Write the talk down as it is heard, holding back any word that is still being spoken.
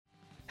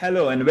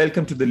Hello and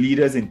welcome to the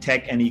Leaders in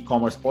Tech and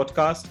E-commerce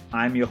podcast.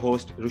 I'm your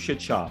host, Rushit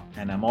Shah,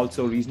 and I'm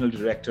also Regional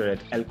Director at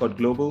Elcott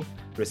Global,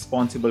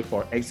 responsible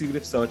for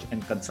executive search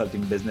and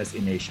consulting business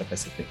in Asia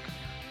Pacific.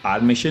 Our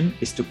mission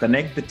is to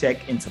connect the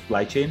tech in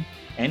supply chain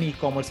and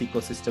e-commerce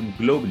ecosystem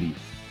globally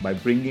by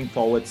bringing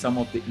forward some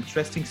of the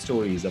interesting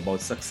stories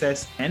about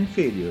success and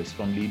failures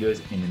from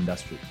leaders in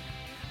industry.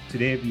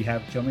 Today, we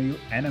have Chamayu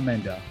and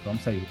Amanda from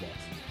Cyberbox.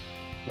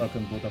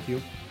 Welcome, both of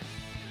you.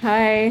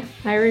 Hi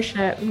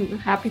Rishit. I'm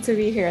happy to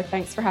be here.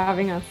 Thanks for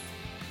having us.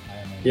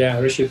 Yeah,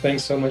 Rishit,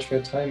 thanks so much for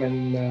your time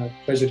and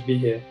pleasure to be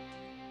here.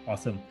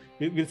 Awesome.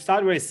 We'll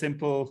start very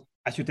simple.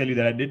 I should tell you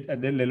that I did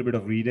a little bit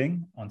of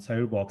reading on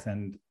Cyberbox,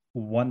 and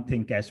one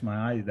thing catch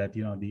my eye that,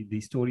 the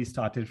story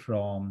started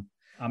from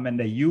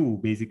Amanda. You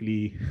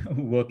basically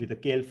worked with a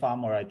kale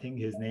farmer. I think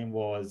his name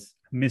was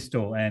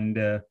Misto,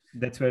 and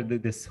that's where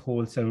this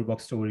whole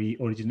Cyberbox story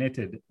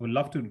originated. Would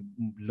love to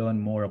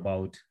learn more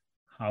about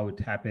how it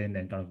happened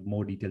and kind of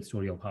more detailed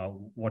story of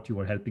what you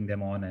were helping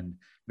them on and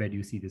where do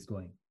you see this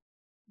going?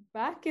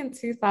 Back in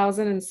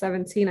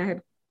 2017, I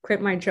had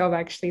quit my job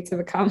actually to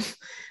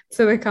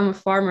become a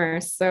farmer.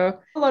 So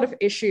a lot of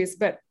issues,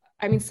 but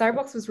I mean,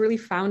 Cyberbox was really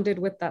founded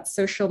with that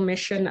social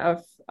mission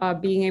of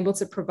being able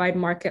to provide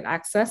market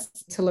access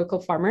to local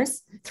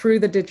farmers through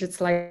the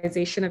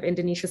digitalization of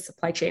Indonesia's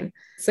supply chain.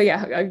 So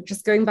yeah,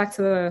 just going back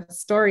to the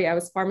story, I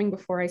was farming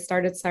before I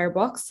started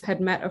Cyberbox, had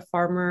met a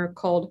farmer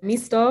called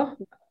Misto.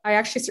 I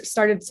actually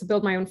started to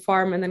build my own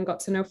farm and then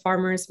got to know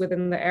farmers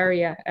within the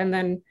area. And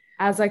then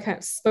as I kind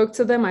of spoke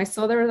to them, I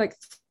saw there were like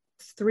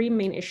three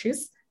main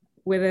issues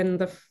within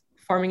the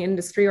farming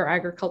industry or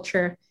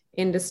agriculture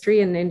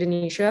industry in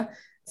Indonesia.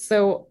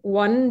 So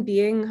one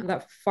being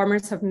that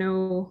farmers have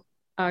no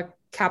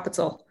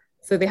capital.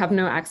 So they have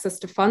no access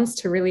to funds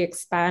to really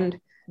expand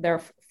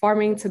their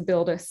farming, to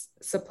build a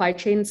supply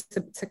chain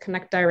to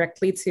connect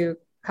directly to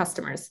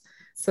customers.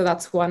 So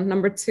that's one.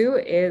 Number two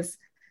is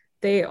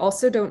they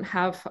also don't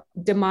have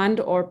demand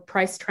or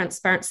price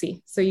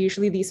transparency. So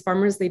usually these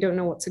farmers, they don't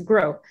know what to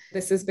grow.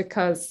 This is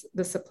because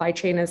the supply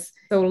chain is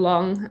so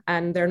long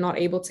and they're not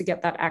able to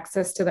get that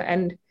access to the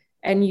end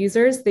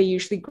users. They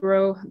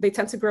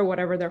tend to grow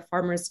whatever their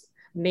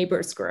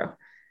neighbors grow.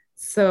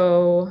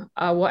 So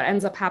what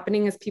ends up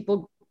happening is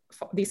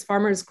these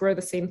farmers grow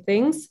the same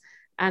things,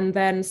 and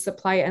then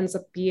supply ends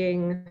up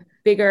being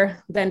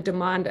bigger than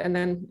demand, and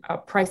then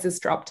prices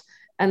dropped.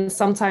 And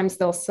sometimes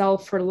they'll sell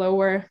for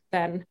lower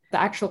than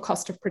the actual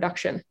cost of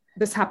production.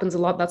 This happens a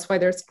lot. That's why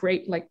there's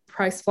great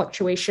price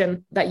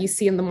fluctuation that you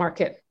see in the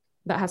market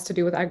that has to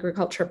do with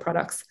agriculture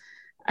products.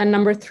 And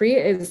number three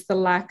is the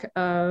lack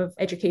of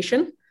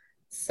education.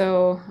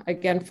 So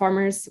again,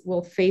 farmers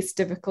will face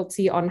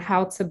difficulty on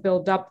how to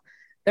build up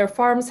their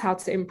farms, how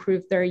to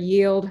improve their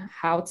yield,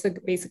 how to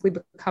basically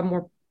become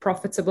more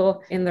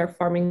profitable in their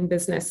farming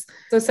business.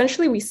 So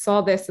essentially we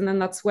saw this, and then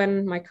that's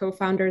when my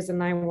co-founders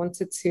and I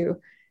wanted to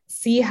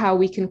see how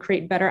we can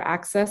create better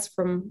access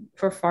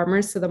for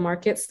farmers to the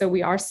market. So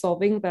we are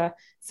solving the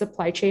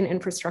supply chain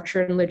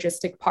infrastructure and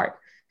logistic part.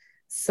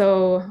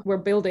 So we're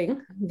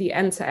building the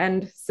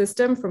end-to-end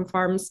system from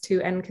farms to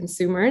end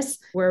consumers.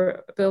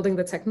 We're building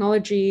the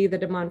technology, the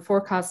demand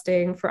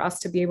forecasting for us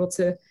to be able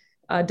to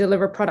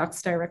deliver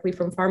products directly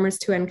from farmers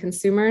to end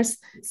consumers.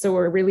 So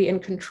we're really in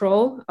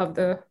control of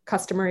the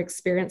customer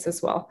experience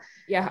as well.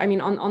 Yeah, I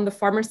mean, on the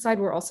farmer side,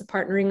 we're also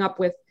partnering up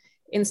with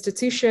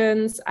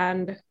institutions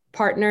and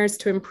partners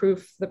to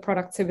improve the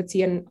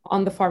productivity and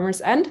on the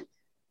farmer's end.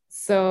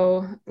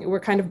 So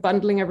we're kind of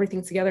bundling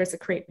everything together to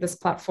create this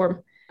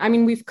platform. I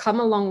mean, we've come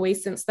a long way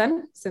since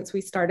we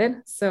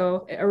started.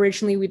 So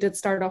originally we did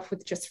start off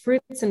with just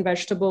fruits and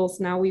vegetables.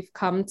 Now we've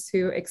come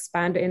to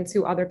expand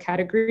into other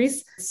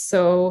categories.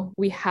 So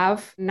we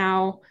have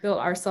now built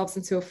ourselves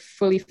into a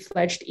fully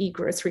fledged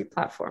e-grocery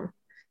platform.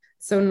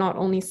 So not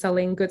only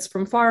selling goods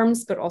from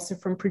farms, but also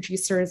from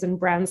producers and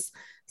brands.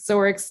 So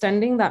we're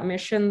extending that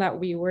mission that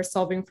we were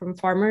solving from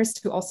farmers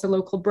to also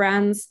local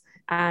brands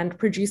and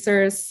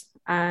producers,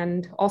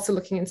 and also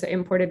looking into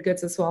imported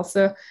goods as well.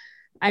 So,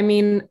 I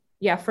mean,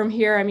 yeah, from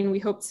here, I mean, we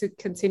hope to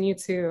continue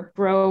to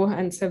grow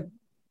and to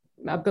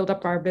build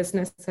up our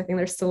business. I think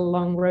there's still a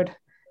long road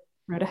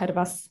ahead of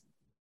us.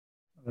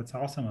 That's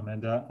awesome,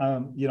 Amanda.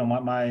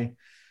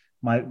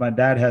 My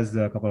dad has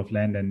a couple of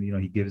land, and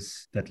he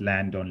gives that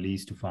land on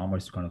lease to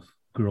farmers to kind of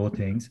grow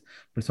things.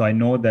 But so I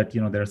know that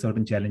there are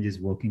certain challenges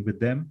working with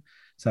them.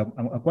 So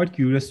I'm quite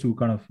curious to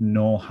kind of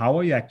know, how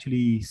are you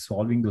actually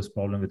solving those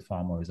problems with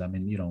farmers? I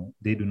mean,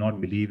 they do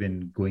not believe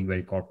in going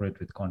very corporate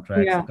with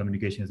contracts. Yeah.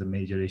 Communication is a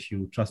major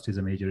issue. Trust is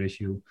a major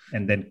issue.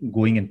 And then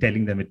going and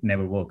telling them it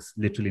never works,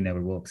 literally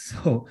never works.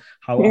 So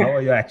how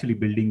are you actually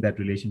building that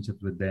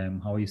relationship with them?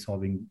 How are you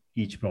solving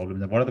each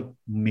problem? And what are the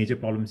major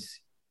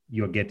problems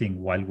you're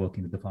getting while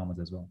working with the farmers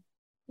as well?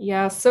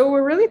 Yeah, so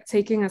we're really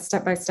taking a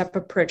step-by-step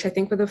approach. I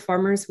think with the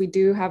farmers, we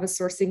do have a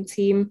sourcing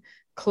team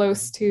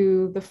close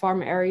to the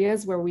farm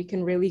areas where we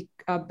can really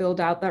build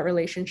out that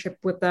relationship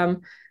with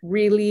them,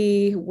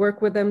 really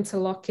work with them to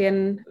lock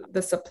in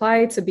the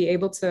supply, to be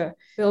able to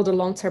build a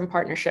long-term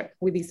partnership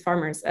with these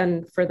farmers and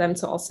for them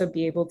to also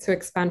be able to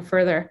expand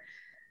further.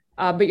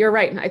 But you're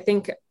right.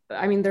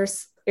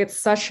 It's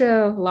such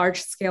a large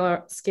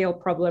scale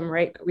problem,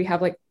 right? We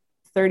have like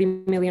 30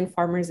 million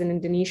farmers in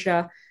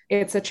Indonesia.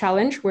 It's a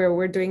challenge where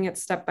we're doing it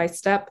step by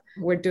step.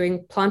 We're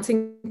doing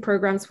planting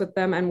programs with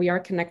them, and we are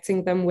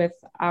connecting them with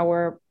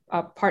our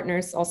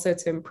partners also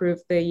to improve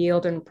the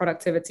yield and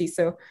productivity.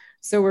 So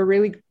we're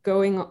really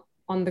going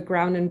on the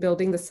ground and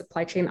building the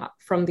supply chain up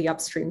from the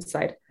upstream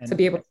side to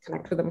be able to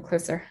connect with them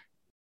closer.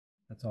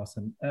 That's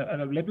awesome.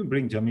 Let me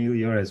bring Jamil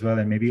here as well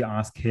and maybe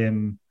ask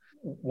him,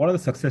 what are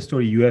the success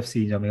stories you have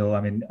seen, Jamil?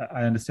 I mean,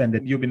 I understand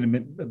that you've been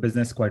in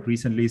business quite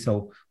recently.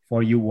 So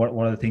for you, what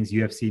are the things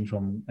you have seen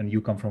from, and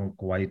you come from a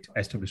quite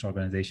established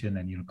organization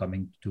and,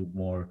 coming to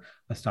more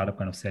a startup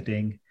kind of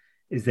setting.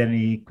 Is there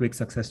any quick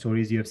success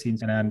stories you have seen?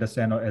 And I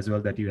understand as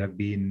well that you have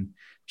been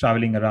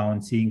traveling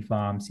around, seeing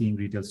farms, seeing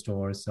retail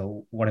stores.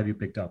 So what have you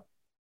picked up?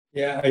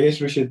 Yeah, I guess,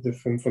 Rishit,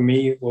 for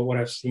me, what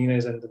I've seen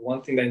is, and the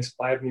one thing that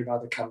inspired me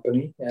about the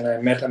company, and I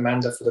met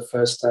Amanda for the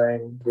first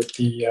time with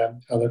the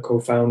other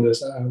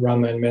co-founders,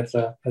 Rama and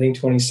Metha, I think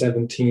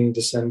 2017,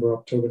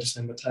 October,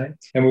 December time.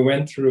 And we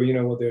went through,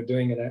 what they were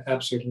doing, and I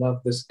absolutely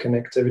love this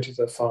connectivity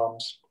to the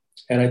farms.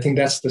 And I think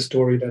that's the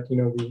story that,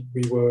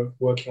 we were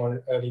working on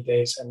in early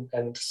days and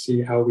to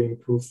see how we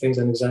improve things,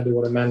 and exactly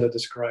what Amanda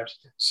described.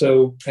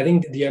 So I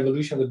think the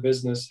evolution of the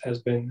business has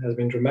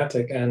been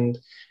dramatic. And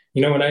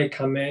when I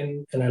come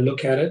in and I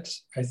look at it,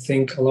 I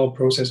think a lot of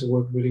processes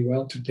work really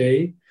well.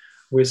 Today,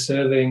 we're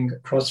serving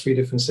across 3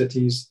 different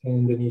cities in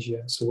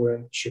Indonesia. So we're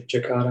in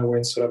Jakarta, we're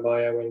in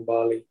Surabaya, we're in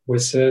Bali. We're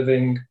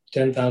serving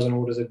 10,000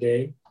 orders a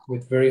day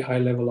with very high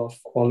level of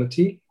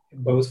quality,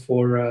 both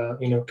for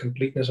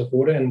completeness of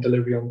order and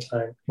delivery on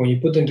time. When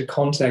you put into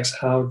context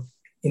how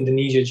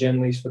Indonesia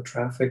generally is for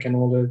traffic and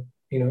all the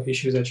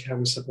issues that you have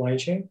with supply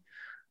chain,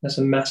 that's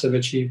a massive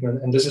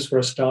achievement. And this is for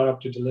a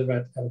startup to deliver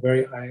at a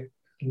very high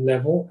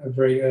level,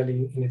 very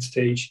early in its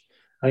stage.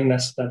 I think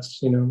that's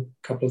a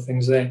couple of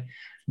things there.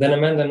 Then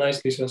Amanda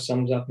nicely sort of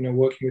sums up,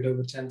 working with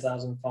over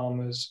 10,000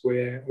 farmers,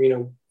 where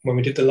when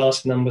we did the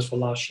last numbers for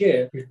last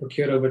year, we've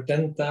procured over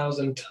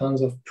 10,000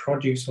 tons of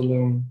produce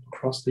alone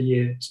across the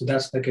year. So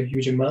that's like a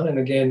huge amount. And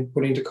again,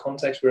 put into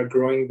context, we're a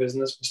growing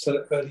business. We're still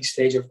at the early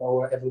stage of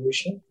our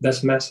evolution.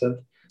 That's massive.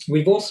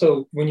 We've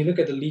also, when you look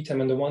at the lead time,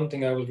 and the one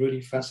thing I was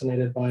really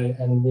fascinated by,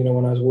 and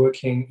when I was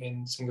working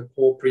in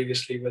Singapore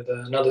previously with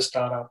another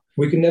startup,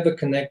 we could never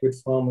connect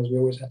with farmers. We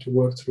always had to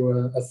work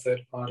through a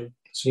third party.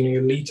 So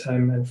your lead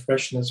time and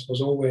freshness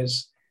was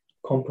always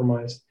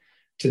compromised.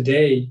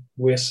 Today,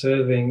 we're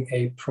serving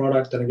a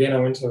product that, again, I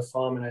went to a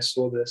farm and I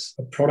saw this.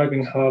 A product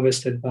being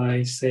harvested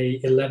by, say,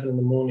 11 in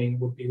the morning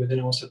would be within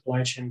our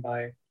supply chain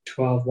by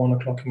 12, 1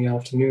 o'clock in the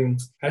afternoon,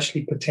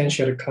 actually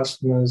potentially at a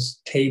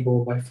customer's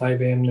table by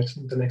 5 a.m.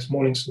 the next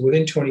morning. So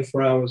within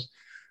 24 hours,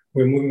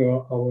 we're moving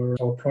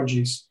our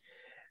produce.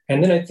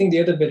 And then I think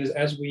the other bit is,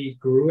 as we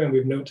grew, and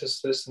we've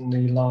noticed this in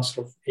the last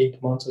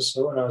 8 months or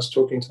so, and I was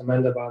talking to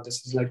Amanda about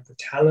this, is like the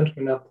talent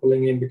we're now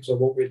pulling in because of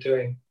what we're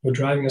doing. We're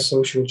driving a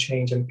social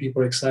change and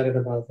people are excited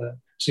about that.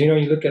 So,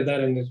 you look at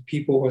that and there's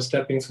people who are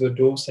stepping through the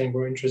door saying,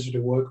 we're interested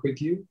to work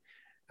with you.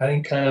 I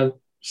think kind of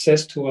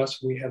says to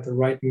us we have the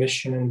right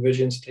mission and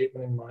vision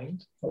statement in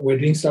mind. We're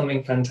doing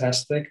something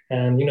fantastic.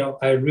 And,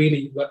 I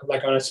really,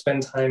 like when I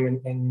spent time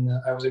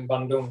I was in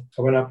Bandung.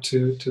 I went up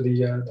to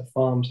the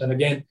farms. And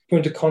again, put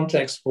into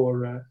context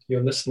for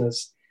your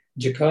listeners,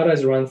 Jakarta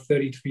is around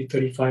 33,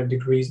 35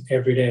 degrees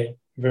every day.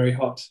 Very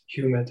hot,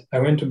 humid. I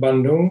went to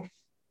Bandung.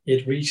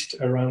 It reached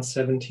around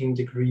 17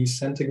 degrees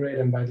centigrade,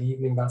 and by the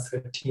evening, about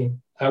 13.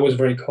 I was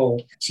very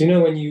cold. So,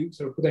 when you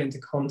sort of put that into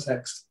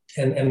context,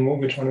 and what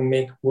we're trying to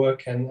make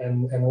work and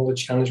all the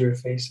challenges we're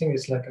facing,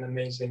 is like an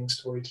amazing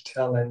story to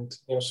tell, and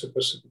super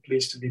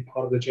pleased to be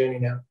part of the journey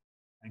now.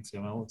 Thanks,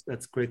 Jamal.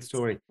 That's a great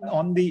story.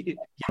 On the,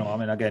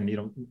 again,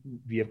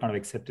 we have kind of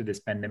accepted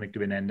this pandemic to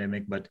be an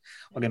endemic, but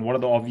again, what are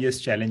the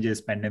obvious challenges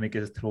pandemic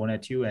has thrown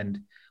at you, and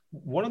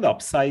what are the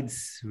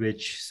upsides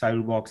which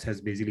Cyberbox has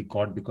basically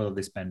got because of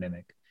this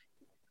pandemic?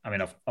 I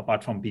mean,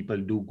 apart from people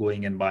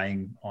going and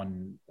buying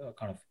on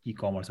kind of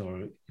e-commerce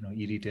or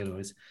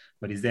e-retailers,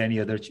 but is there any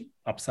other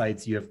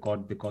upsides you have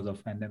got because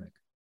of pandemic?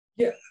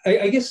 Yeah,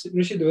 I guess,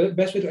 Rishit, the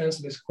best way to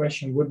answer this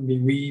question would be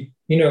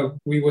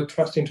we were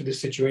thrust into this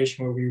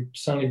situation where we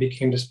suddenly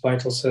became this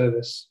vital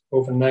service.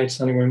 Overnight,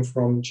 suddenly went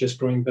from just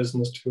growing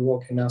business to,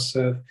 okay, now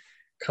serve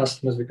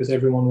customers because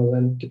everyone will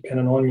then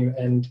dependent on you.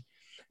 And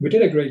we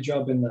did a great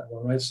job in that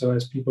one, right? So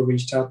as people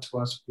reached out to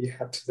us, we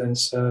had to then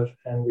serve,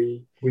 and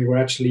we were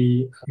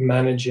actually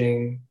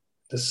managing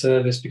the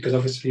service because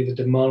obviously the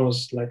demand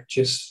was like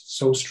just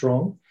so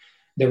strong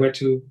that we had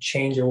to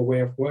change our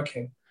way of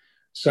working.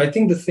 So I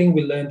think the thing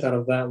we learned out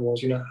of that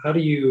was, how do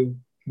you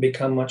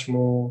become much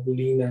more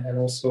leaner and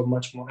also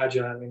much more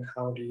agile in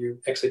how do you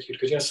execute?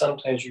 Because,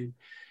 sometimes you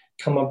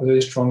come up with a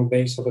really strong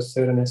base of a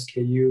certain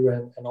SKU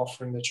and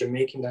offering that you're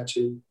making that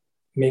actually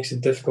makes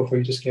it difficult for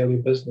you to scale your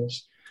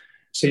business.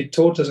 So he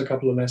taught us a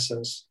couple of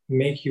lessons.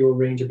 Make your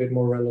range a bit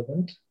more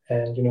relevant,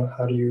 and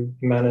how do you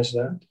manage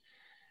that?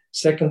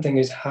 Second thing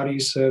is, how do you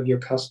serve your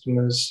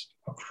customers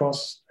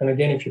across? And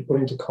again, if you put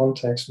into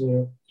context,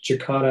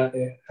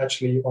 Jakarta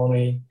actually on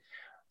a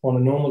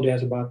normal day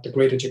has about, the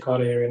greater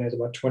Jakarta area has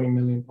about 20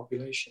 million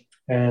population.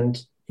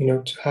 And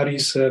how do you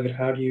serve it?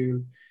 How do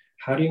you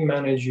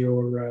manage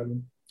your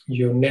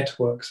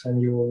networks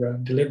and your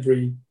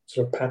delivery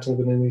sort of patterns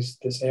within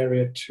this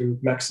area to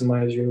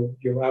maximize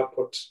your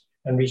output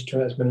and reach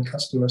to as many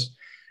customers?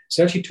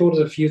 So actually taught us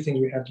a few things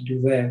we had to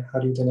do there. How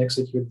do you then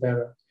execute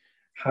better?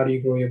 How do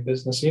you grow your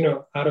business?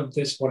 Out of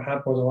this, what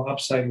happened was, our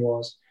upside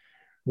was,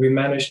 we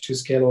managed to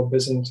scale our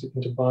business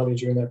into Bali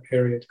during that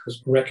period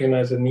because we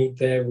recognized the need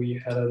there.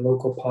 We had a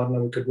local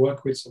partner we could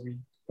work with, so we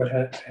went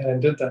ahead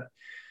and did that.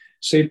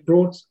 So it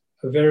brought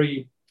a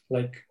very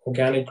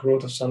organic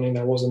growth of something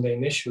that wasn't there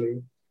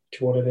initially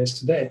to what it is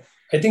today.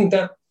 I think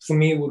that for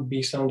me would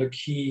be some of the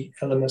key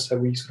elements that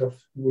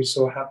we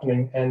saw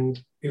happening, and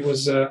it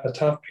was a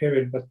tough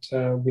period, but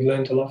we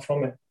learned a lot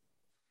from it.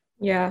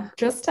 Yeah,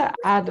 just to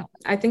add,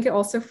 I think it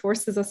also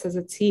forces us as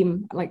a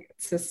team,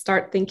 to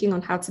start thinking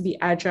on how to be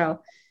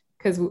agile,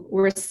 because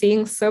we're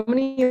seeing so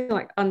many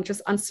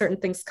just uncertain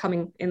things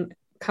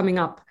coming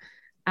up.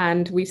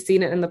 And we've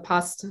seen it in the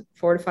past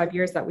 4 to 5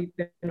 years that we've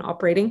been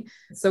operating.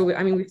 So,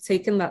 we've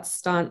taken that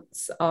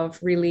stance of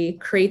really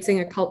creating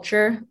a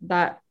culture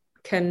that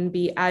can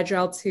be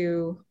agile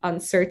to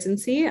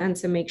uncertainty and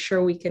to make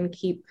sure we can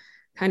keep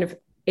kind of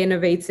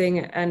innovating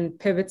and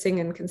pivoting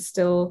and can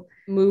still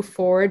move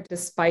forward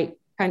despite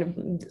kind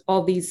of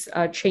all these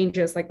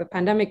changes, like the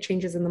pandemic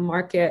changes in the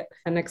market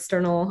and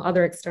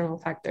other external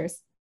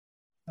factors.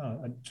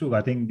 True.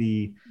 I think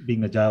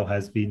being agile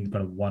has been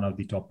kind of one of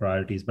the top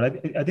priorities. But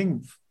I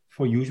think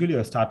for usually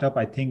a startup,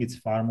 I think it's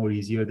far more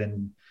easier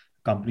than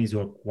companies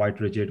who are quite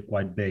rigid,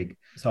 quite big.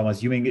 So I'm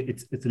assuming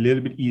it's a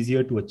little bit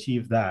easier to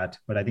achieve that.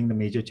 But I think the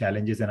major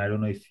challenges, and I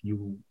don't know if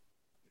you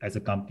as a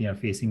company are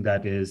facing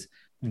that, is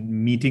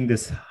meeting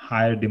this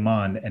higher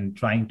demand and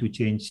trying to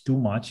change too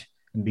much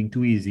and being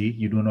too easy.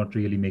 You do not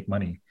really make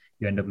money.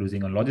 You end up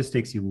losing on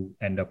logistics. You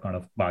end up kind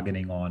of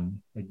bargaining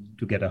on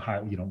to get a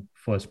high,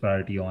 first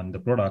priority on the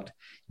product.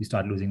 You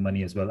start losing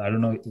money as well. I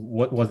don't know.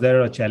 What was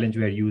there a challenge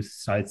where you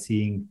started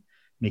seeing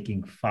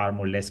making far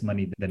more less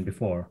money than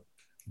before,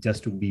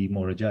 just to be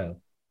more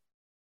agile?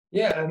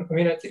 Yeah,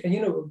 I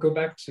think, go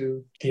back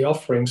to the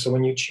offering. So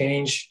when you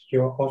change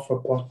your offer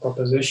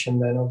proposition,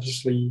 then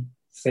obviously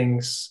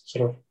things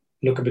sort of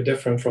look a bit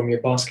different from your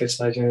basket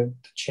size. The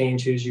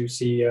changes you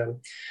see, the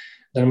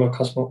number of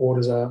customer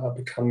orders are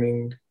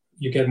becoming,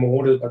 you get more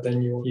orders, but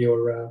then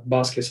your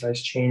basket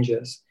size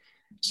changes.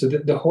 So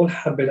the whole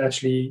habit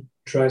actually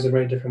drives a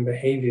very different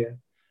behavior,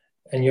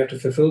 and you have to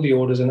fulfill the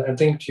orders. And I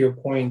think to your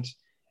point,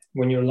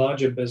 when you're a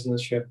larger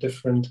business, you have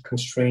different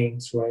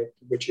constraints, right?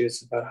 Which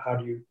is about how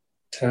do you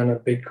turn a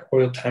big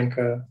oil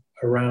tanker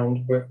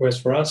around. Whereas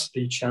for us,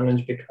 the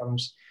challenge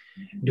becomes,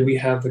 do we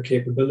have the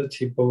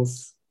capability both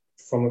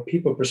from a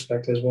people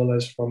perspective as well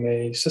as from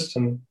a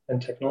system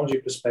and technology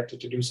perspective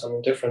to do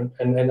something different?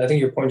 And I think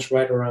your point's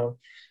right around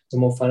the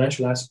more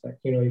financial aspect.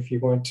 If you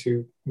want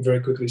to very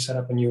quickly set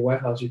up a new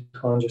warehouse, you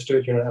can't just do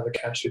it. You don't have the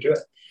cash to do it.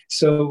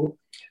 So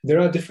there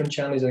are different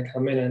challenges that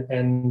come in,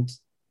 and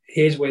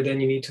here's where then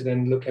you need to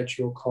then look at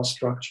your cost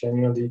structure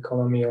and the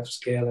economy of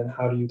scale, and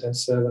how do you then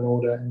serve an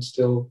order and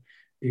still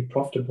be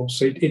profitable.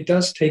 So it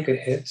does take a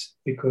hit,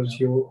 because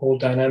your whole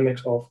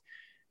dynamics of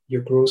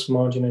your gross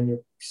margin and your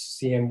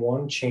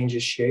CM1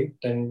 changes shape.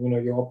 Then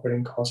your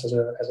operating costs as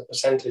a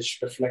percentage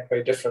reflect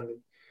very differently.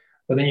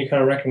 But then you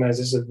kind of recognize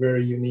this is a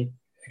very unique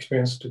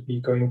experience to be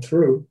going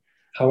through.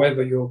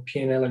 However, your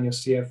P&L and your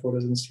CFO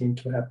doesn't seem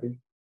too happy.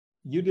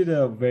 You did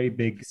a very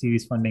big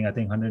series funding, I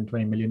think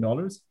 $120 million.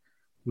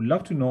 We'd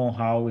love to know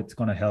how it's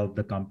going to help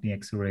the company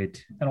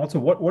accelerate. And also,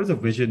 what is the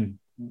vision?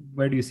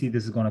 Where do you see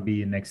this is going to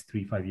be in the next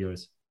 3-5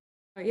 years?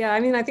 Yeah,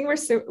 I think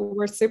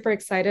we're super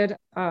excited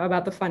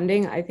about the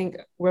funding. I think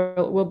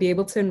we'll be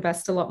able to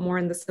invest a lot more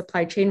in the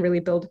supply chain,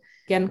 really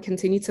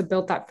continue to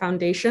build that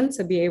foundation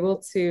to be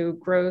able to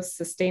grow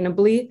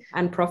sustainably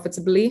and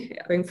profitably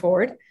going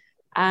forward.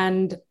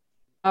 And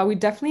we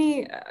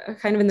definitely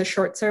kind of in the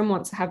short term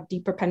want to have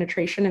deeper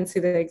penetration into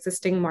the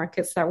existing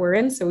markets that we're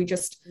in. So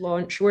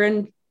we're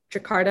in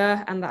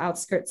Jakarta and the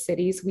outskirts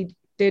cities. We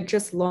did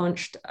just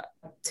launched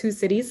 2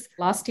 cities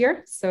last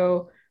year.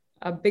 So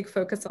a big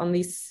focus on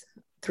these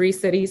 3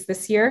 cities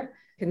this year,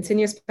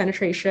 continuous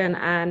penetration,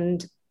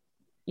 and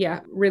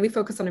really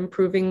focus on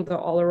improving the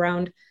all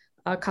around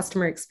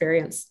customer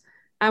experience.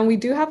 And we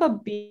do have a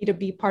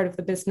B2B part of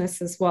the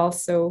business as well.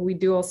 So we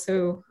do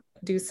also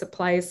do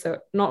supplies. So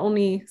not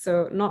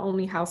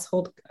only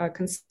household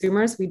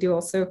consumers, we do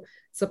also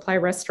supply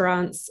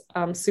restaurants,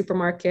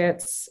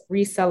 supermarkets,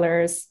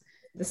 resellers.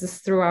 This is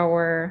through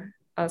our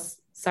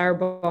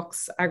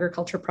Sarbox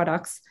agriculture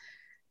products.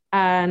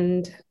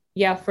 And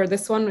for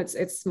this one,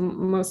 it's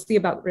mostly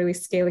about really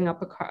scaling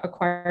up,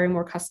 acquiring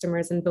more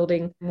customers and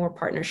building more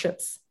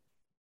partnerships.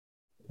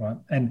 Right.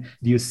 And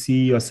do you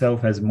see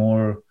yourself as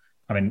more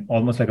I mean,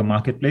 almost like a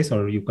marketplace,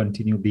 or you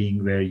continue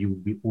being where you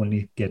be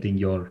only getting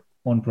your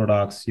own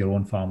products, your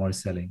own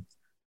farmers selling?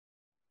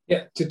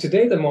 Yeah,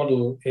 today the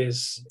model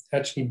is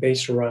actually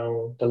based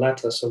around the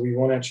latter. So we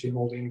won't actually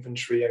hold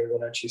inventory and we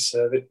won't actually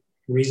serve it.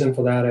 Reason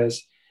for that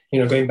is,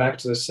 going back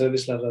to the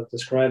service level I was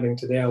describing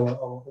today, our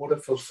order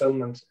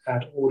fulfillment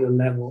at order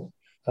level,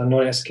 not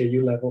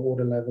SKU level,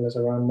 order level is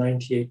around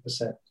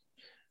 98%.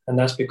 And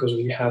that's because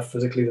we have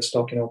physically the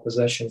stock in our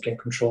possession, can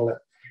control it.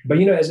 But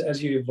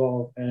as you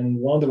evolve, and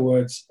one of the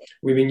words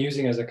we've been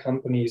using as a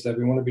company is that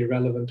we want to be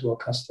relevant to our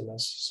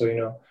customers.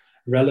 So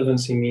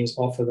relevancy means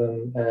offer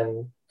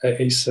them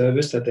a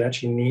service that they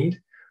actually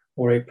need,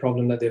 or a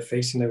problem that they're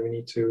facing that we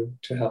need to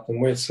help them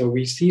with. So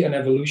we see an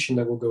evolution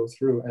that will go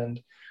through, and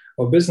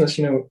our business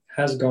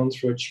has gone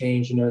through a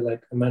change.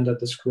 Like Amanda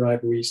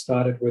described, we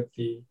started with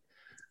the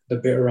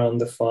bit around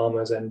the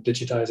farmers and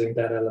digitizing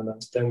that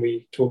element. Then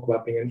we talk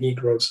about being an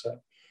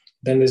e-grocer.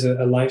 Then there's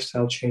a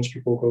lifestyle change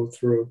people go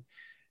through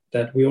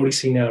that we already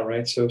see now,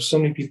 right? So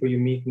many people you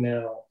meet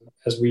now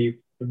as we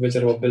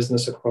visit our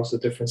business across the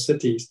different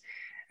cities,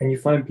 and you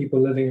find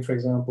people living, for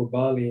example,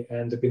 Bali,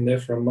 and they've been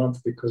there for a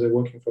month because they're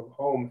working from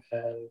home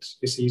and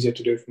it's easier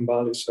to do it from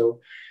Bali.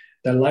 So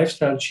that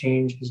lifestyle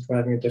change is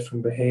driving a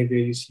different behavior.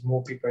 You see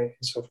more people in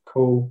sort of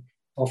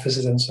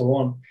co-offices and so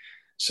on.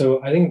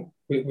 So I think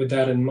with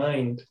that in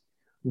mind,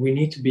 we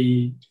need to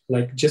be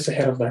like just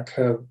ahead of that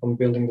curve on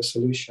building the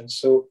solution.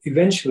 So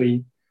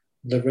eventually,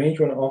 the range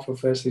we want to offer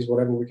first is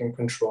whatever we can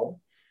control.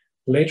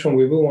 Later on,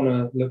 we will want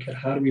to look at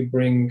how do we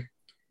bring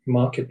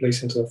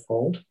marketplace into the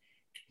fold.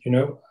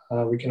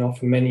 We can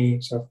offer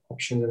many sort of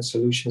options and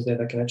solutions there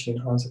that can actually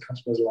enhance the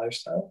customer's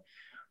lifestyle.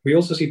 We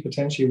also see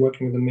potentially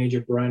working with a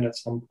major brand at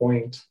some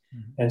point.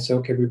 Mm-hmm. And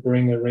so, we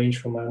bring a range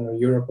from, I don't know,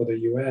 Europe or the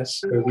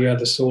US, where we are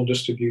the sole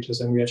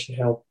distributors and we actually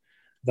help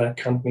that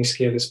company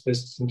scale its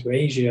business into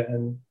Asia.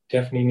 And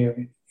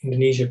definitely,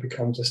 Indonesia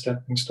becomes a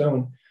stepping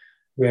stone.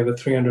 We have a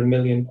 300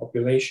 million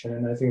population,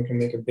 and I think we can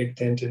make a big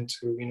dent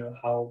into,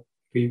 how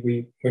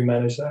we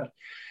manage that.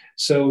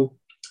 So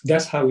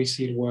that's how we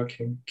see it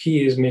working.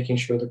 Key is making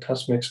sure the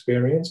customer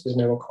experience is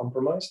never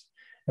compromised,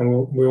 and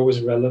we're always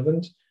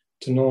relevant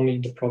to not only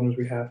the problems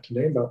we have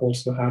today, but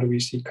also how do we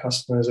see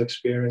customers'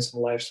 experience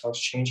and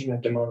lifestyles changing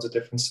that demands a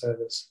different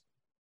service.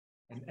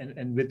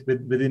 And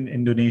within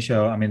Indonesia,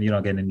 I mean,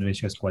 again,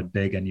 Indonesia is quite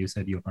big, and you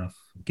said you're kind of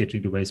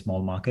catering to a very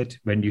small market.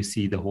 When do you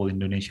see the whole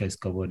Indonesia is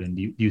covered, and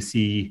do you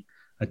see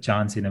a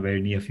chance in a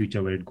very near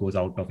future where it goes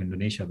out of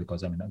Indonesia?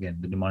 Because, I mean, again,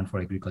 the demand for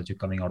agriculture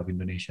coming out of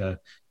Indonesia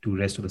to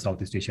rest of the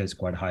Southeast Asia is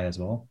quite high as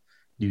well.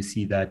 Do you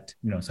see that,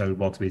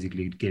 Cyberbox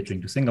basically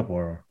catering to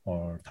Singapore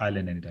or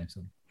Thailand anytime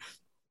soon?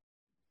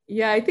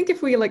 Yeah, I think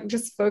if we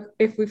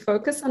if we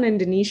focus on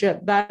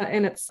Indonesia, that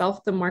in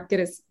itself, the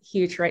market is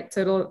huge, right?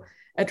 Total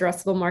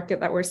addressable market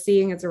that we're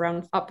seeing is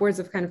around upwards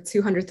of kind of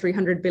 200,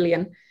 300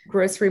 billion.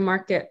 Grocery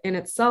market in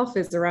itself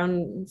is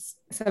around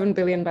 7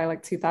 billion by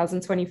like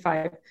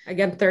 2025.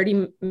 Again,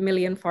 30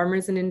 million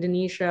farmers in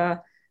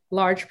Indonesia,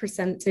 large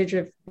percentage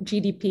of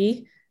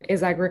GDP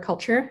is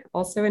agriculture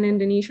also in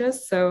Indonesia.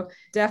 So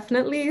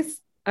definitely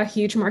a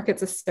huge market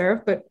to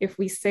serve. But if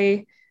we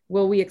say,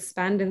 will we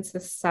expand into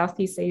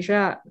Southeast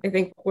Asia? I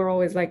think we're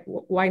always like,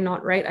 why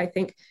not, right? I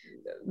think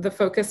the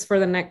focus for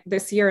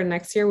this year and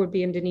next year would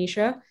be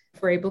Indonesia.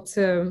 If we're able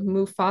to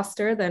move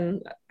faster, then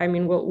I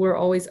mean, we're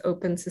always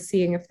open to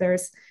seeing if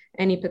there's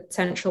any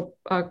potential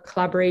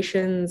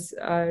collaborations,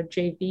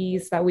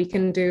 JVs that we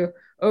can do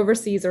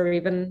overseas or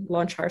even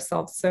launch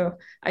ourselves. So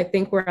I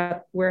think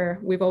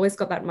we've always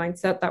got that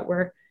mindset that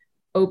we're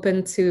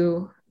open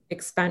to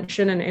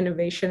expansion and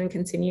innovation and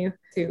continue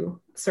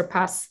to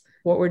surpass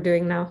what we're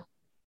doing now.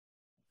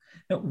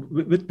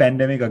 With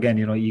pandemic, again,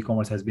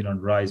 e-commerce has been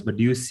on rise, but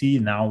do you see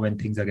now when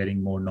things are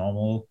getting more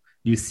normal,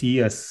 do you see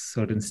a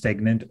certain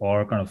stagnant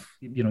or kind of,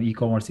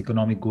 e-commerce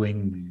economic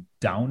going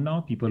down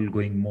now, people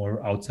going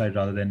more outside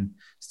rather than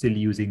still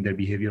using their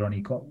behavior on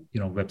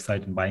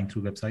website and buying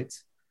through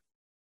websites?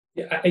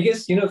 Yeah, I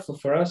guess,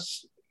 for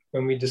us,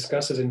 when we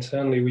discuss it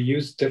internally, we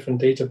use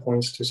different data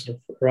points to sort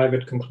of arrive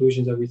at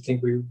conclusions that we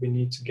think we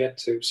need to get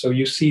to. So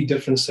you see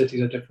different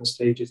cities at different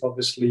stages.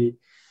 Obviously,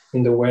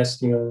 in the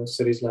West,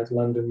 cities like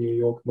London, New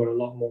York were a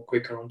lot more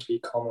quicker onto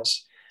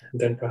e-commerce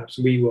than perhaps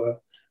we were.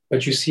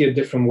 But you see a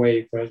different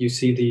wave, right? You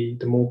see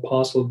the more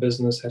parcel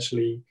business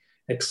actually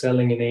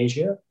excelling in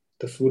Asia.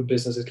 The food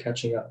business is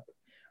catching up,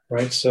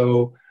 right?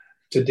 So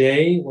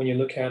today, when you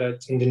look at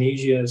it,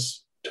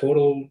 Indonesia's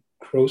total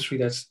grocery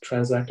that's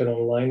transacted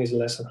online is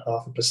less than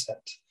 0.5%. So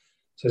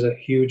there's a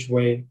huge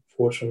way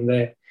forward from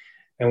there.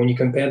 And when you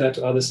compare that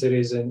to other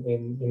cities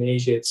in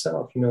Asia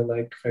itself,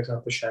 like, for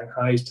example,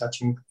 Shanghai is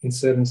touching in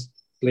certain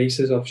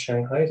places of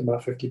Shanghai, it's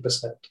about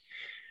 50%.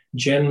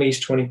 Generally,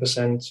 it's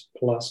 20%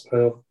 plus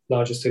per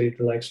larger city,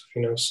 the likes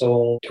of,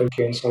 Seoul,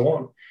 Tokyo, and so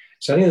on.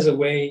 So I think there's a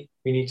way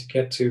we need to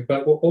get to.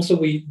 But what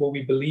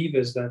we believe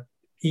is that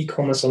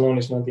e-commerce alone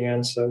is not the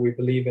answer. We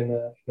believe in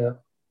a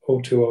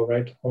O2O,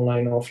 right?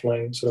 Online,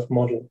 offline sort of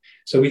model.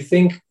 So we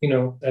think,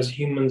 as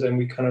humans, and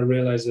we kind of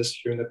realized this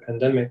during the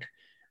pandemic,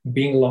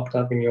 being locked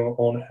up in your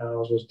own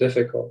house was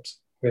difficult.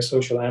 We're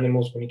social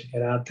animals. We need to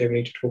get out there. We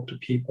need to talk to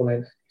people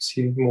and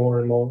see more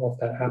and more of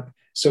that happen.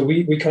 So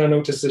we kind of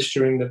noticed this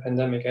during the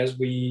pandemic as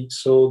we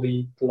saw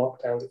the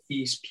lockdowns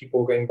ease,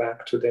 people going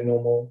back to their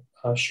normal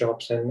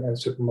shops and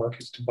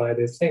supermarkets to buy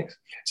their things.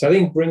 So I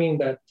think bringing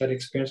that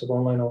experience of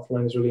online,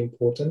 offline is really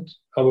important.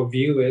 Our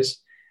view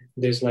is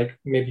there's like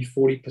maybe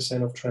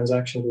 40% of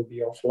transactions will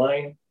be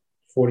offline,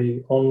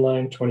 40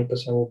 online,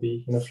 20% will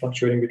be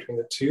fluctuating between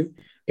the two.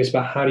 It's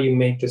about how do you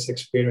make this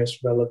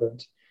experience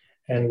relevant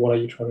and what are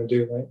you trying to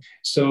do, right?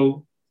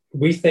 So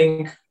we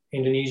think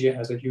Indonesia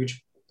has a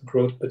huge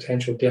growth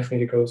potential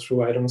definitely to go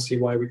through. I don't see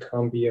why we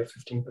can't be a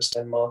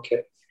 15%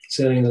 market,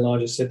 certainly in the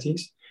larger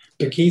cities.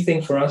 The key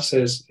thing for us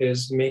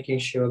is making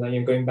sure that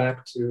you're going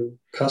back to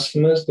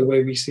customers, the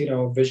way we see it,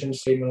 our vision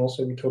statement.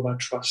 Also, we talk about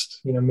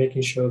trust,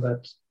 making sure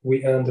that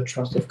we earn the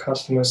trust of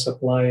customers,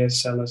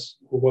 suppliers, sellers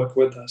who work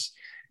with us,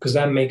 because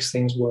that makes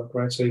things work,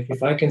 right? So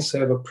if I can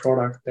serve a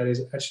product that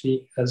is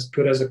actually as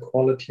good as the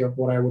quality of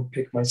what I would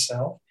pick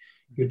myself,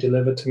 you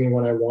deliver to me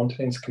when I want it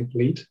and it's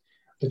complete,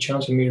 the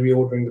chance of me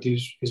reordering with you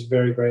is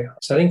very, very high.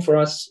 So I think for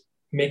us,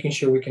 making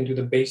sure we can do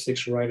the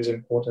basics right is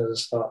important as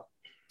a start.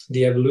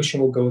 The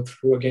evolution will go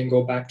through, again,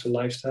 go back to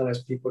lifestyle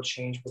as people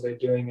change what they're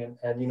doing.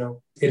 And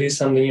it is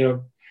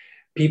something,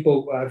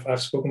 people,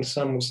 I've spoken to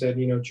some who said,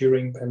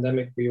 during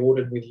pandemic, we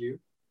ordered with you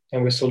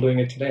and we're still doing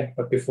it today.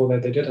 But before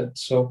that, they didn't.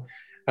 So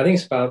I think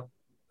it's about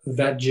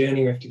that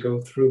journey we have to go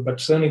through. But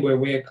certainly where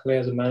we are clear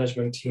as a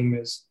management team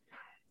is,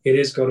 it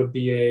is got to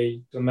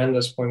be to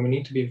Amanda's point, we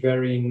need to be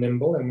very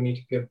nimble and we need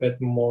to be a bit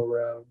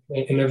more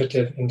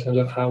innovative in terms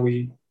of how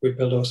we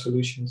build our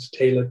solutions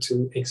tailored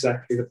to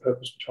exactly the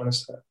purpose we're trying to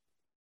serve.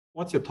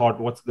 What's your thought?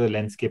 What's the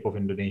landscape of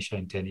Indonesia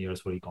in 10 years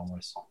for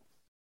e-commerce?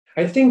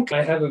 I think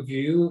I have a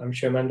view. I'm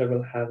sure Amanda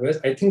will have it.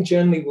 I think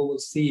generally what we'll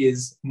see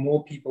is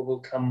more people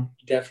will come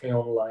definitely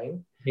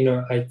online.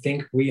 I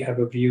think we have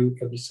a view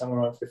it'll be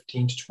somewhere around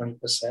 15 to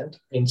 20%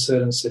 in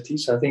certain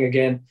cities. So I think,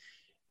 again,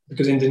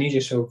 because Indonesia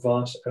is so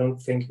vast, I don't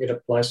think it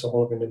applies to the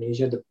whole of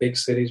Indonesia. The big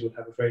cities will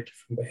have a very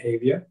different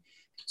behavior.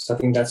 So I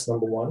think that's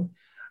number one.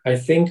 I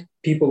think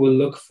people will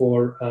look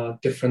for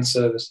different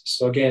services.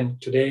 So again,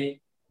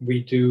 today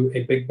we do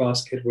a big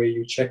basket where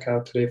you check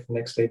out today for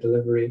next day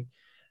delivery.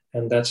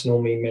 And that's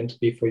normally meant to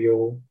be for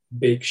your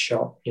big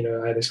shop,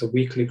 either it's a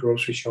weekly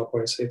grocery shop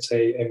or it's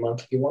a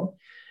monthly one.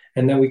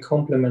 And then we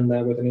complement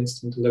that with an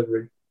instant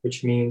delivery,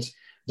 which means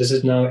this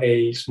is now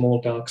a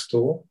small dark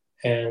store.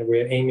 And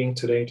we're aiming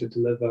today to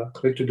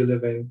click to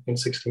deliver in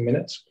 60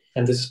 minutes.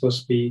 And this is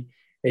supposed to be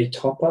a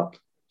top-up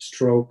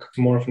stroke,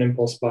 more of an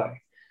impulse buy.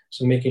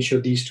 So making sure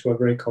these two are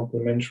very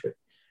complementary.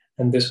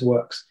 And this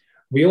works.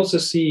 We also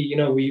see,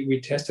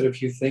 we tested a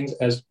few things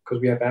because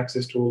we have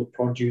access to all the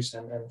produce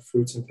and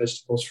fruits and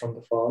vegetables from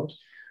the farms.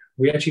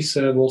 We actually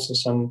serve also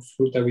some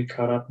fruit that we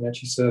cut up and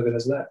actually serve it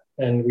as that.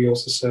 And we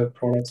also serve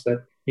products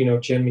that,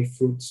 generally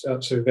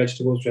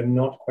vegetables that are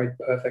not quite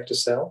perfect to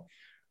sell.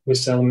 We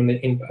sell them in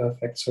the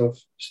imperfect sort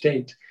of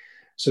state.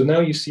 So now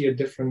you see a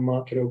different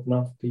market open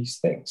up these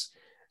things.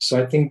 So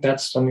I think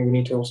that's something we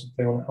need to also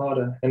play on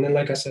harder. And then,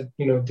 like I said,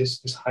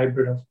 this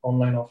hybrid of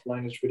online,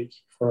 offline is really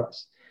key for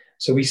us.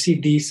 So we see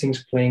these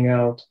things playing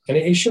out. And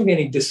it shouldn't be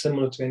any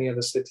dissimilar to any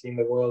other city in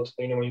the world.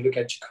 When you look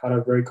at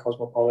Jakarta, very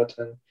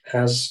cosmopolitan,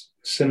 has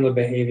similar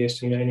behaviors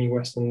to any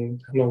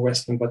Western, not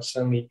Western, but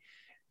certainly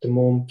the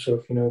more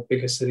sort of,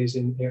 bigger cities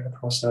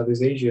across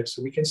Southeast Asia.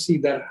 So we can see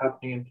that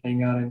happening and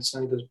playing out in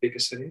some of those bigger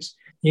cities.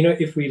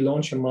 If we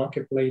launch a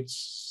marketplace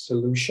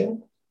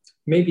solution,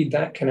 maybe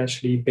that can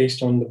actually,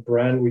 based on the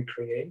brand we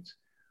create,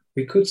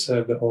 we could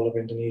serve the whole of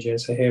Indonesia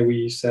and say, hey,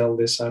 we sell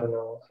this, I don't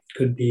know,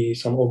 could be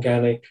some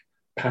organic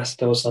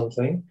pasta or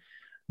something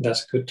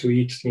that's good to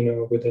eat,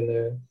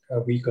 within a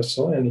week or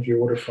so. And if you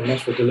order from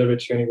us, we'll deliver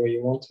it to you anywhere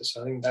you want to.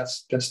 So I think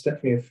that's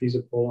definitely a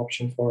feasible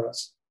option for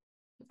us.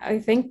 I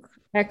think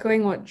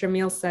echoing what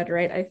Jamil said,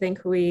 right? I think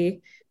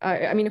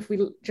if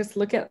we just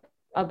look at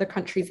other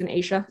countries in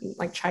Asia,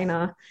 like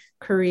China,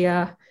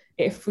 Korea,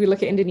 if we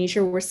look at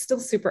Indonesia, we're still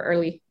super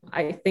early.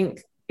 I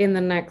think in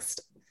the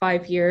next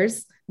 5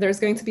 years, there's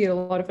going to be a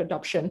lot of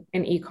adoption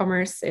in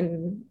e-commerce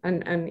and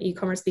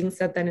e-commerce being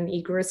said then in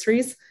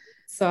e-groceries.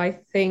 So I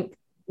think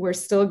we're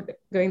still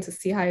going to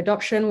see high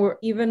adoption. We're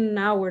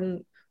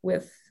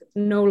with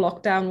no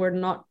lockdown, we're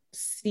not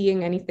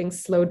seeing anything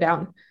slow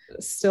down.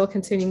 Still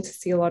continuing to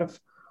see a lot of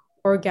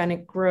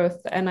organic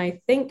growth. And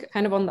I think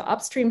kind of on the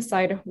upstream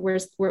side,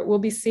 we'll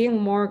be seeing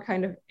more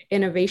kind of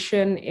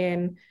innovation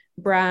in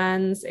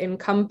brands, in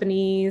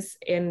companies,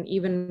 in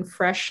even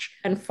fresh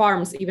and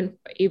farms,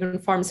 even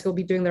farms who will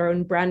be doing their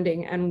own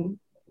branding. And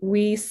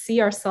we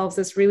see ourselves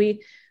as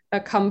really a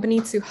company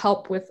to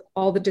help with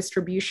all the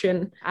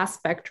distribution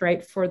aspect,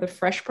 right? For the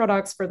fresh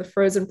products, for the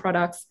frozen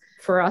products,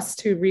 for us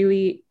to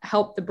really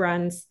help the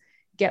brands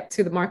get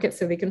to the market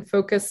so they can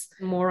focus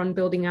more on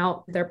building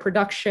out their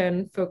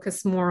production,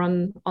 focus more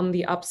on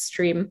the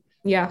upstream.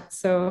 Yeah.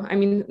 So,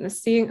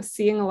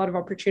 seeing a lot of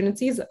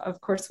opportunities. Of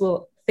course,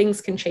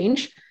 things can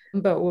change,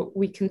 but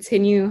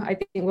I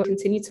think we'll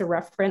continue to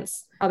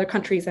reference other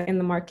countries in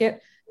the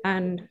market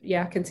and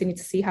continue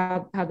to see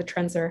how the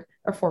trends are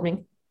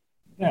forming.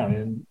 Yeah, I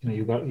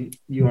mean,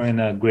 you are in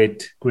a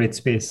great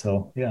space.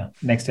 So yeah,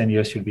 next 10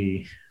 years should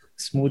be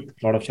smooth.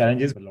 A lot of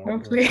challenges, but a lot of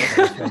Hopefully. growth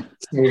as well.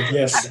 Smooth,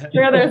 yes.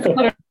 Yeah, there's a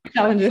lot of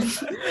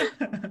challenges.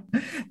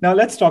 Now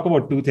let's talk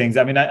about two things.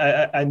 I mean,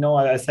 I know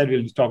I said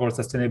we'll talk about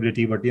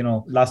sustainability, but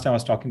last time I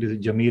was talking to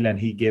Jamil and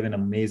he gave an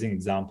amazing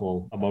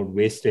example about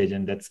wastage,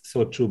 and that's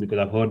so true because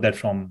I've heard that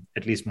from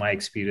at least my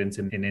experience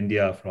in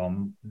India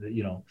from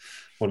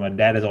what my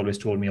dad has always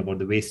told me about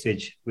the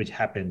wastage which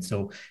happens.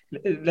 So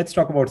let's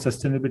talk about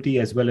sustainability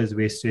as well as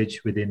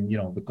wastage within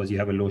because you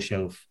have a low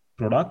shelf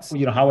products.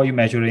 How are you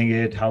measuring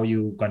it? How are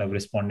you kind of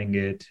responding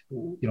it?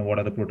 What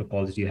are the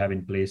protocols do you have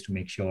in place to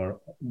make sure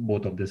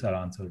both of this are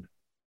answered?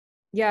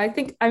 Yeah,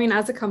 I mean,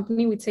 as a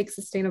company, we take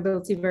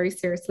sustainability very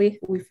seriously.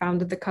 We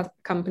founded the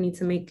company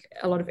to make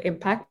a lot of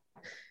impact.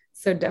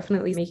 So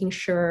definitely making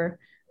sure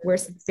we're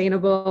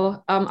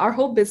sustainable. Our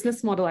whole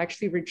business model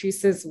actually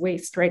reduces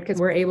waste, right? Because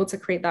we're able to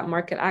create that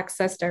market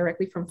access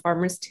directly from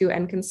farmers to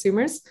end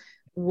consumers.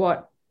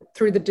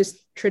 Through the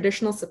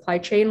traditional supply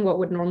chain, what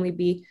would normally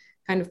be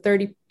kind of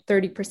 30%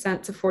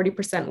 to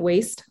 40%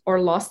 waste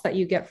or loss that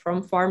you get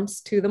from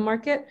farms to the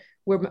market,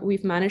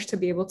 we've managed to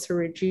be able to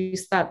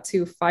reduce that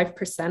to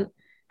 5%,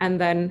 and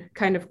then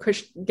kind of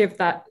give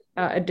that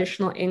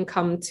additional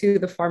income to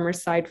the farmer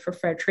side for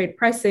fair trade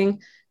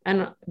pricing,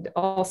 and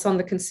also on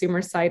the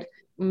consumer side,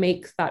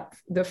 make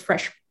the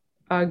fresh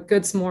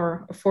goods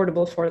more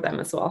affordable for them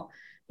as well.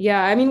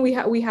 Yeah, I mean,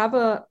 we have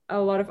a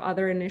lot of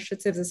other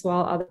initiatives as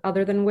well,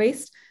 other than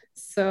waste.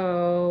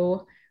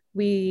 So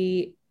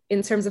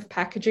in terms of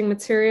packaging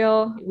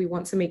material, we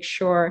want to make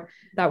sure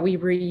that we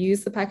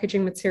reuse the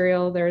packaging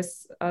material.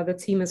 The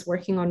team is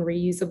working on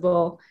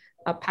reusable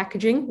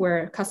packaging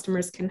where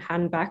customers can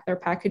hand back their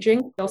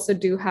packaging. We also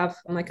do have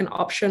like an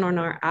option on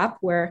our app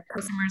where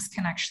customers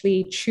can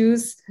actually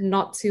choose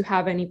not to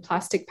have any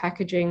plastic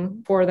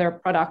packaging for their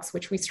products,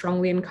 which we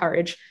strongly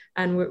encourage.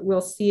 And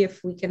we'll see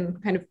if we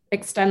can kind of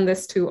extend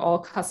this to all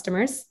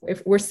customers.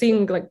 If we're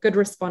seeing like good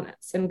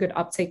response and good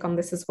uptake on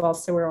this as well.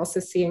 So we're also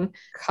seeing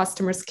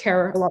customers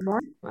care a lot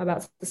more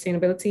about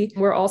sustainability.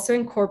 We're also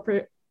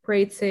incorporating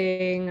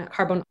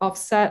carbon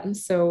offset. And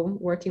so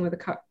working with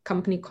a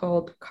company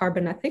called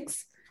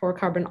Carbonetics for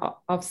carbon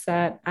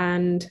offset,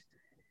 and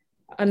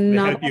they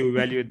help you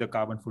evaluate the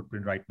carbon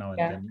footprint right now.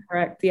 Yeah, and then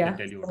correct. Yeah.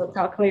 So we'll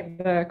calculate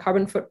the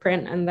carbon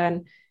footprint and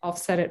then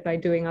offset it by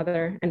doing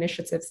other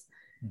initiatives.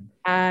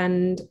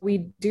 And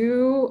we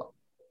do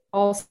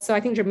also, I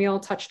think Jamil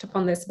touched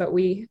upon this, but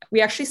we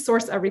actually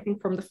source everything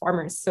from the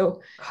farmers.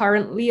 So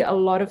currently a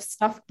lot of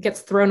stuff gets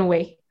thrown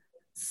away.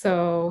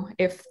 So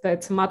if the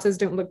tomatoes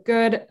don't look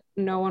good,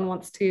 no one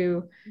wants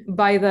to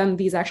buy them.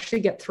 These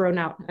actually get thrown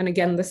out. And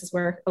again, this is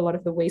where a lot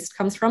of the waste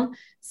comes from.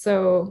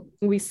 So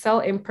we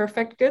sell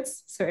imperfect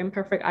goods, so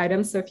imperfect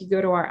items. So if you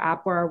go to our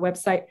app or our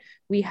website,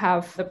 we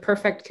have the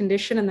perfect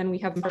condition and then we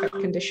have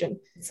imperfect condition.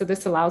 So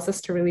this allows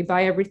us to really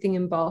buy everything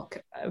in bulk,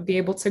 be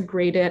able to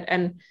grade it,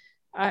 and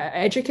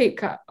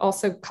educate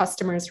also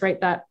customers, right,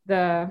 that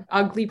the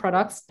ugly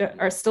products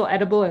are still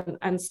edible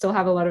and still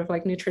have a lot of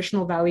like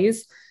nutritional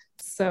values.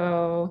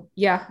 So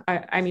yeah,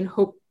 I mean,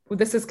 hope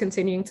this is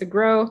continuing to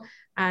grow,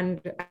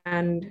 and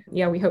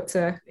yeah, we hope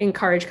to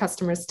encourage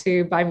customers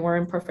to buy more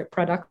imperfect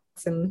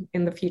products in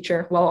the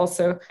future, while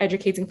also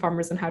educating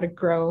farmers on how to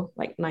grow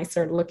like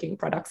nicer looking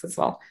products as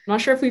well. I'm not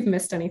sure if we've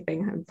missed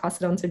anything. I'll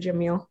pass it on to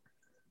Jamil.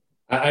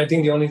 I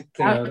think the only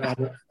thing I would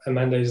add,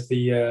 Amanda, is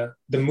the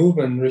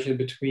movement really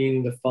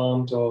between the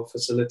farms or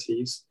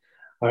facilities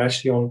are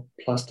actually on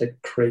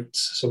plastic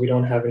crates. So we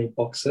don't have any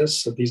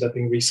boxes. So these are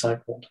being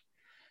recycled.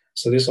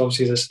 So this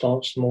obviously is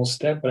a small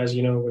step, but as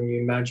you know, when you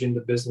imagine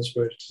the business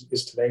where it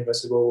is today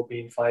versus where we'll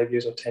be in 5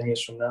 years or 10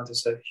 years from now,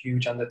 this is a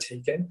huge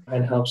undertaking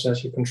and helps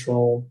us to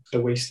control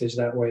the wastage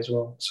that way as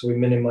well. So we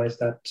minimize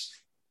that,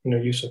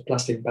 use of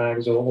plastic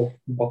bags or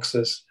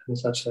boxes and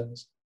such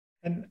things.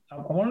 And I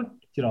want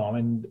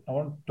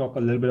to talk a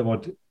little bit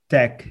about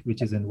tech,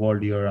 which is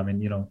involved here. I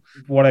mean,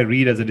 what I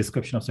read as a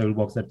description of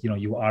Cerealbox, that,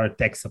 you are a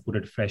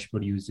tech-supported fresh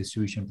produce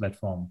distribution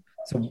platform.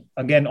 So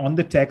again, on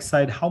the tech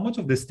side, how much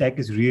of this tech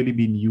is really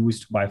being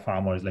used by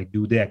farmers? Like,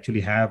 do they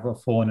actually have a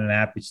phone and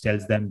app which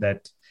tells them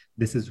that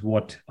this is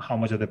how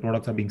much of the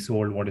products are being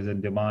sold, what is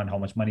in demand, how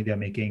much money they're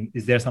making?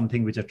 Is there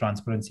something which a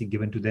transparency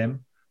given to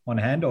them on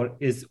hand, or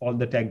is all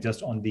the tech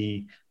just on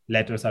the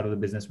latter side of the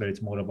business where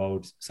it's more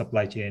about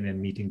supply chain and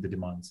meeting the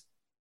demands?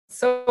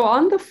 So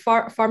on the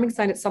farming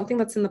side, it's something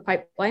that's in the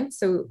pipeline.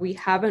 So we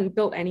haven't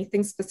built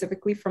anything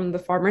specifically from the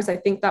farmers. I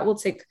think that will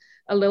take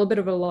a little bit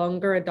of a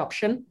longer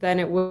adoption than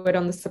it would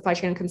on the supply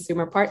chain and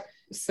consumer part.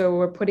 So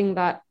we're putting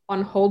that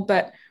on hold,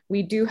 but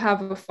we do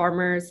have a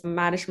farmers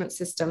management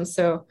system.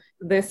 So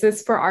this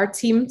is for our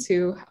team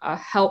to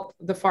help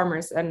the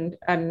farmers and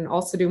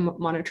also do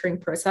monitoring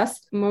process.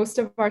 Most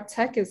of our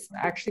tech is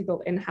actually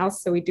built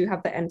in-house. So we do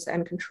have the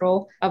end-to-end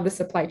control of the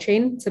supply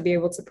chain to be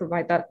able to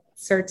provide that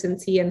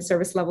certainty and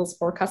service levels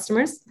for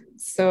customers.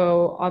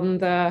 So on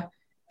the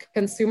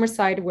consumer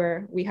side,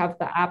 where we have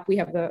the app, we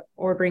have the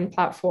ordering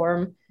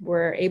platform,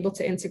 we're able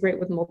to integrate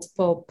with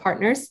multiple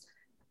partners.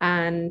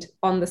 And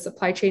on the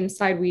supply chain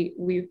side,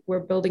 we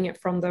were building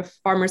it from the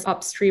farmers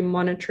upstream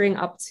monitoring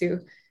up to,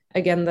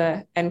 again,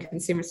 the end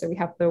consumer. So we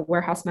have the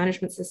warehouse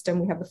management system,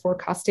 we have the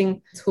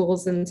forecasting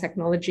tools and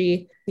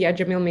technology. Yeah,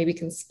 Jamil maybe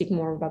can speak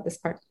more about this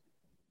part.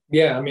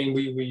 Yeah, I mean,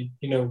 we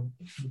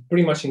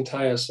pretty much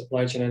entire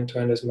supply chain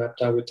end-to-end is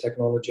mapped out with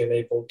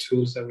technology-enabled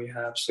tools that we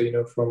have.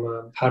 So,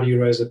 from how do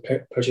you raise a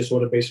purchase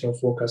order based on a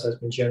forecast has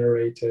been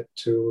generated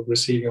to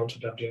receiving onto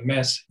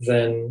WMS,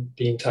 then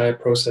the entire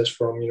process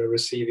from,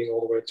 receiving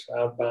all the way to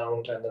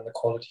outbound and then the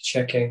quality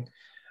checking.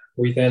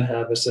 We then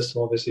have a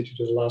system, obviously, to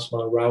do the last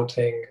mile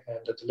routing and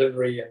the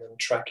delivery and then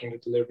tracking the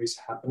deliveries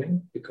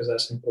happening, because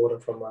that's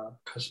important from a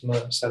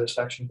customer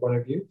satisfaction point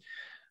of view.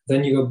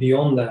 Then you go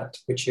beyond that,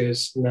 which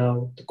is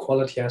now the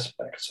quality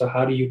aspect. So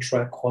how do you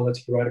track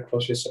quality right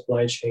across your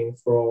supply chain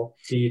for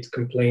be it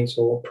complaints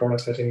or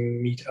products that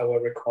meet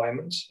our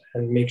requirements,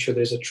 and make sure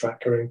there's a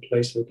tracker in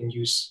place so we can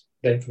use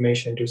the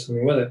information and do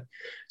something with it.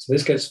 So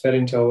this gets fed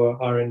into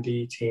our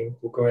R&D team,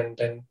 who go and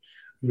then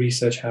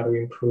research how to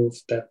improve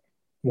that,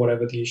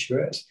 whatever the issue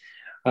is.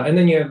 And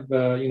then you have,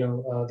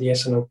 the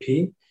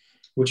S&OP,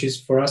 which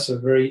is for us a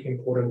very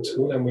important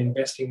tool, and we're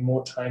investing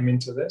more time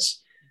into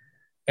this.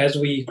 As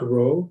we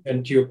grow,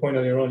 and to your point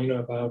earlier on,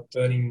 about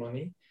earning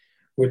money,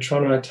 we're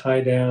trying to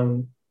tie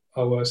down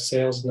our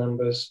sales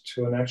numbers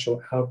to an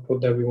actual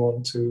output that we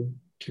want to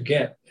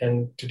get.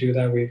 And to do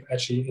that, we've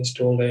actually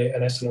installed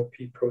an S&OP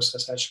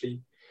process, actually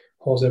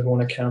holds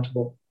everyone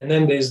accountable. And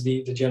then there's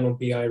the general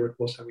BI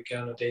reports that we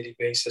get on a daily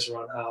basis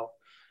around how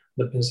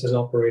the business is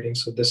operating.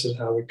 So this is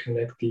how we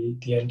connect the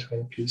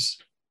end-to-end piece.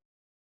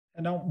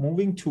 And now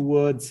moving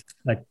towards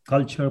like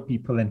culture,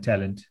 people, and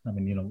talent. I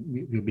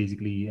mean, we're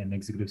basically an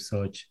executive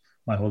search.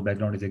 My whole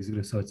background is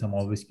executive search. So I'm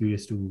always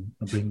curious to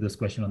bring this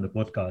question on the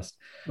podcast.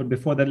 But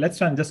before that, let's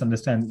try and just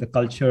understand the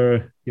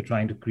culture you're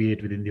trying to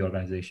create within the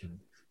organization.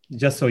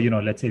 Just so,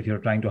 let's say if you're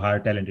trying to hire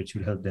talent, it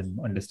should help them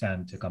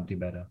understand the company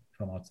better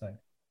from outside.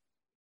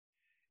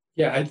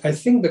 Yeah, I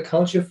think the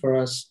culture for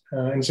us,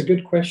 and it's a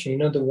good question.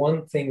 The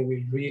one thing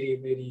we really,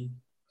 really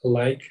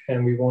like,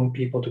 and we want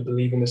people to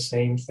believe in the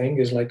same thing,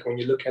 is like when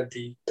you look at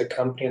the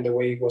company and the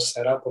way it was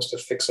set up was to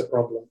fix a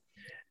problem.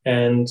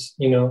 And,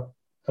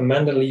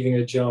 Amanda leaving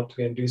a job to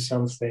go and do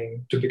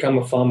something to become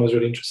a farmer was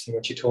really interesting.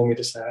 When she told me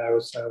this, I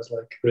was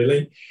like,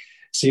 really?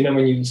 So,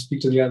 when you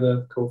speak to the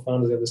other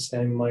co-founders, they have the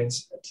same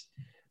mindset.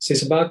 So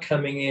it's about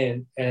coming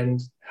in and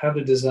have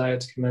the desire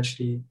to come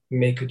actually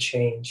make a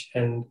change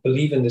and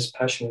believe in this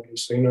passionately.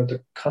 So,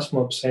 the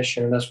customer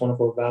obsession, and that's one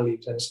of our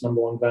values, and it's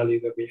number one value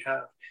that we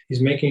have,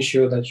 is making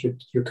sure that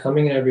you're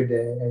coming in every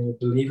day and you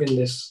believe in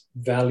this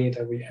value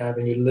that we have,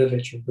 and you live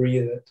it, you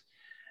breathe it,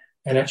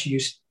 and actually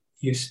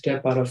you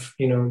step out of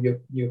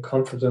your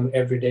comfort zone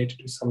every day to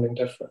do something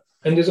different.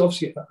 And there's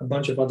obviously a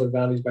bunch of other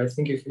values, but I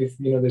think if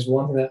there's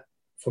one thing that,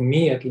 for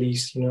me at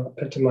least,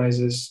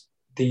 epitomizes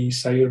the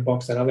Sayur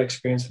Box that I've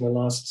experienced in the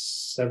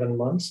last 7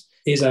 months,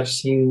 is I've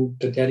seen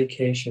the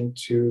dedication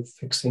to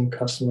fixing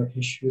customer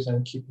issues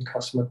and keeping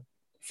customer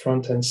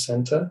front and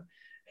center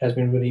has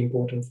been really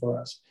important for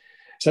us.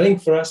 So I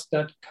think for us,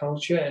 that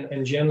culture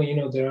and generally,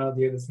 there are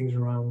the other things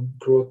around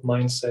growth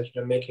mindset,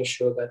 making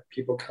sure that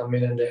people come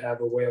in and they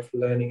have a way of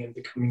learning and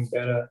becoming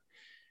better.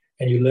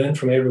 And you learn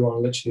from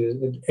everyone,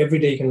 literally. Every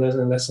day you can learn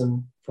a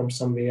lesson from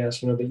somebody else.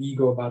 The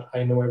ego about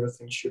I know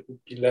everything should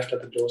be left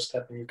at the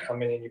doorstep, and you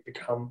come in and you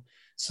become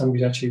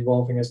somebody actually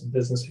evolving as the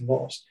business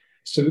evolves.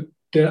 So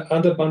there are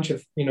other bunch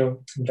of,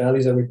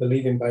 values that we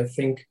believe in, but I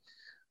think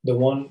the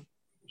one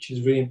which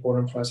is really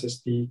important for us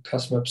is the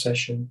customer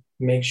obsession.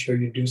 Make sure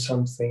you do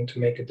something to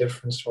make a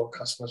difference to our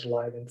customers'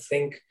 life, and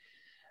think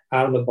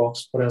out of the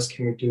box. What else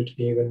can we do to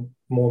be even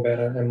more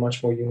better and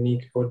much more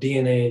unique? Our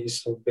DNA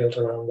is sort of built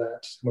around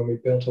that. When we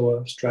built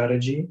our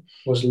strategy,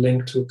 it was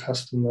linked to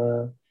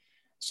customer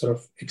sort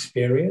of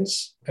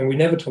experience. And we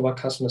never talk about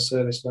customer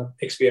service, but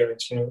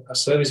experience. A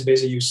service,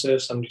 basically you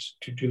serve somebody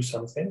to do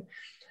something.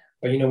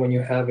 But when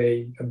you have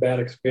a bad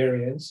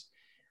experience,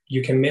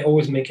 you can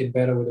always make it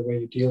better with the way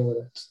you deal with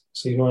it.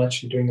 So you're not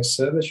actually doing a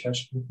service, you're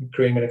actually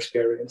creating an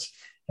experience.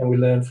 And we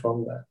learn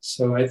from that.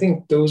 So I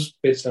think those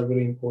bits are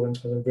really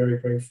important and very,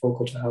 very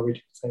focal to how we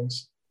do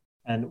things.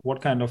 And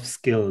what kind of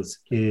skills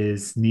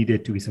is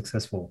needed to be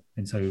successful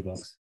in Sayur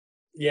Box?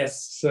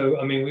 Yes. So,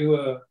 I mean, we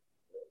were,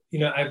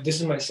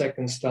 this is my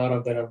second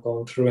startup that I've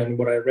gone through, and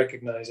what I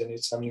recognize, and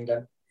it's something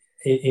that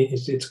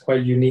it's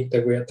quite unique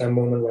that we're at that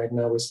moment right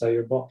now with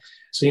Sayur Box.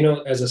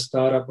 So, as a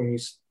startup,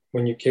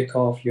 when you kick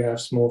off, you have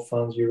small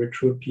funds, you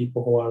recruit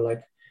people who are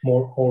like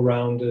more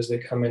all-rounders. They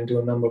come and do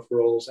a number of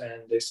roles,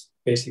 and they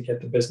basically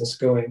get the business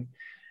going.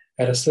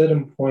 At a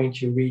certain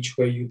point, you reach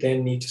where you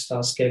then need to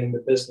start scaling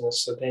the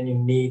business. So then you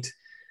need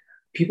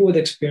people with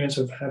experience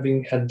of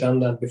having had done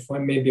that before,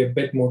 maybe a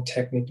bit more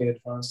technically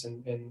advanced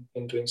in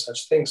doing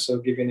such things. So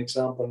I'll give you an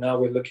example. Now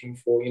we're looking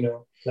for,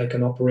 like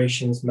an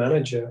operations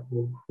manager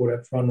who would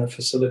have run a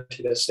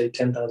facility that's, say,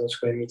 10,000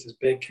 square meters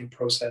big, can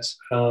process,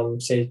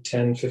 say,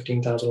 10,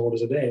 15,000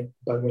 orders a day.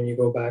 But when you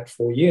go back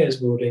 4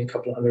 years, we were doing a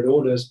couple of hundred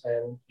orders,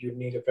 and you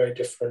need a very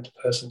different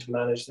person to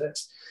manage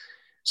this.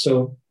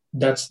 So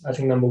that's, I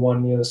think, number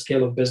one. The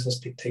scale of business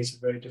dictates a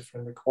very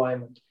different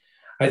requirement.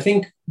 I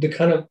think the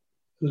kind of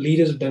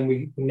leaders then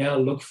we now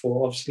look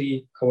for,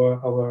 obviously,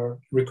 our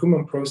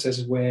recruitment process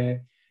is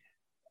where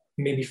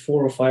maybe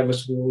 4 or 5 of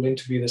us will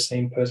interview the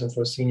same person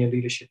for a senior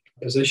leadership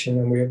position,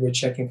 and we're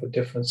checking for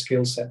different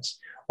skill sets.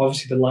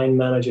 Obviously, the line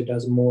manager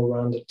does more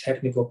around the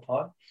technical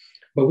part,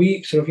 but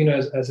we sort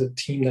of, as a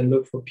team, then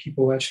look for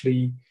people who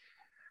actually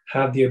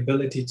have the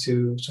ability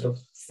to sort of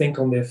think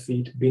on their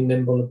feet, be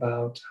nimble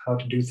about how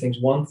to do things.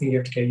 One thing you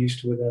have to get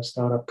used to with a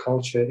startup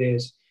culture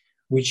is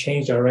we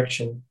change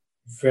direction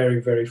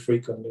very, very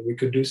frequently. We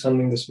could do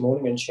something this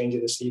morning and change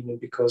it this evening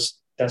because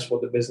that's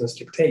what the business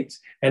dictates.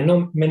 And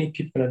not many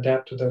people can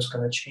adapt to those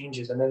kind of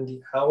changes. And then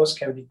the hours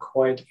can be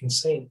quite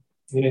insane.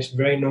 It's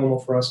very normal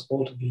for us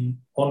all to be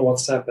on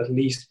WhatsApp at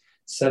least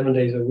 7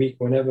 days a week.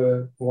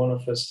 Whenever one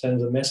of us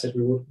sends a message,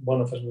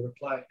 one of us will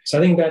reply. So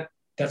I think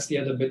that's the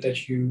other bit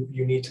that you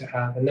need to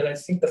have. And then I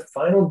think the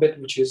final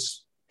bit, which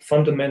is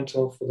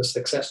fundamental for the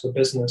success of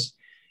business,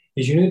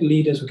 is you need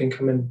leaders who can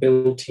come and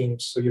build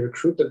teams. So you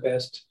recruit the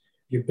best,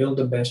 you build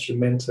the best, you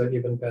mentor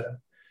even better.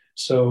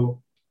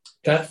 So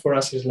that for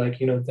us is like,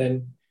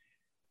 then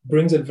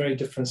brings a very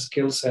different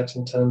skill set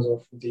in terms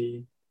of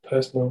the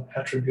personal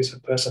attributes a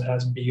person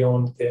has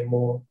beyond their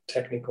more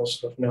technical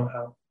sort of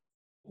know-how.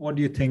 What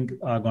do you think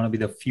are going to be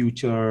the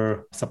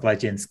future supply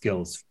chain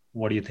skills?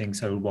 What do you think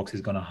Cerebralbox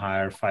is going to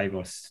hire 5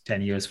 or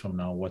 10 years from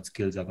now? What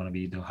skills are going to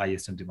be the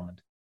highest in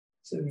demand?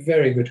 It's a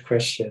very good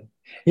question.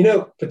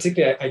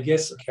 Particularly, I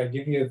guess, I'll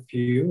give you a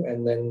few,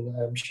 and then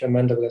I'm sure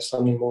Amanda will have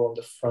something more on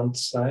the front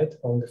side,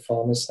 on the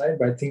farmer side.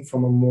 But I think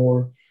from a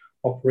more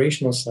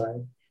operational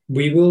side,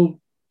 we will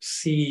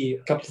see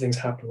a couple of things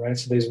happen, right?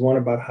 So there's one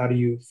about how do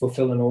you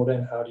fulfill an order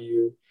and how do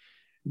you,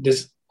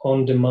 this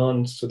on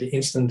demand, so the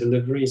instant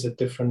delivery is a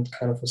different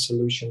kind of a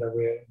solution that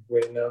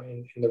we're now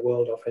in the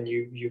world of. And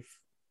you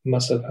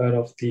must have heard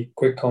of the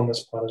quick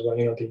commerce part as well,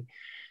 the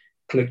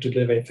click to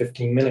deliver in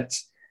 15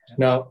 minutes.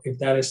 Now, if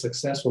that is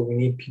successful, we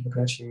need people who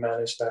can actually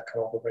manage that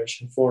kind of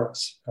operation for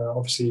us.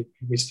 Obviously,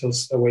 we still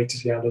wait to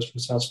see how those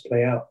results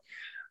play out.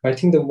 But I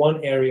think the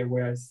one area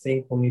where I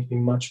think we'll need to be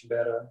much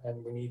better,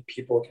 and we need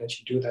people who can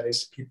actually do that,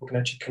 is people can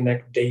actually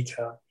connect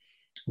data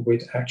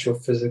with actual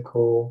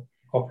physical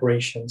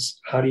operations.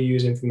 How do you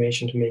use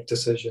information to make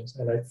decisions?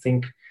 And I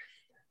think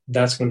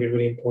that's going to be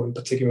really important,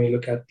 particularly when you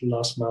look at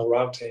last mile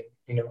routing.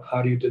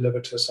 How do you deliver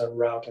to a certain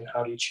route, and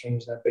how do you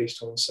change that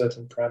based on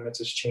certain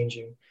parameters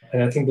changing?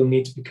 And I think we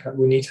need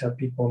to have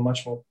people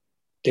much more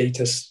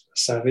data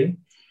savvy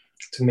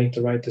to make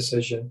the right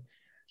decision.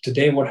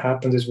 Today, what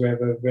happens is we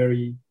have a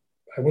very,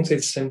 I wouldn't say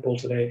it's simple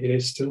today. It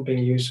is still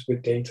being used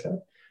with data,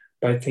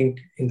 but I think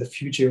in the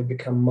future it'll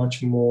become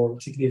much more,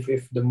 particularly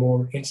if the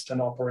more instant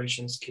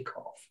operations kick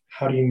off.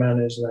 How do you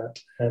manage that?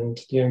 And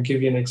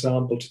give you an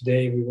example.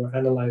 Today we were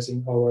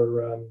analyzing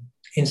our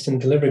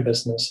instant delivery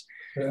business.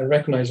 I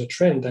recognize a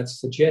trend that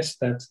suggests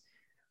that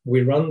we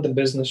run the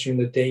business during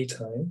the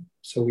daytime.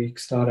 So we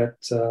start at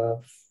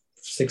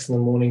 6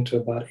 a.m. to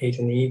about 8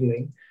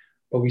 p.m,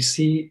 but we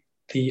see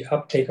the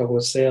uptake of our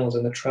sales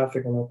and the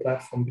traffic on our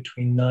platform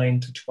between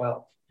 9 to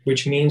 12,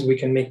 which means we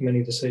can make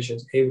many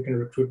decisions. We can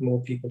recruit more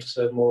people to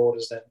serve more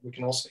orders then. We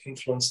can also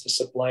influence the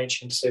supply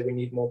chain to say we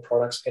need more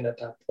products in at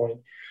that point.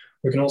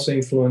 We can also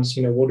influence,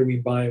 what do we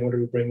buy and what do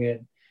we bring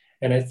in?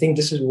 And I think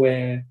this is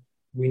where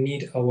we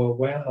need our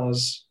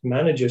warehouse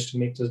managers to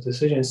make those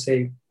decisions,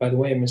 say, by the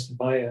way, Mr.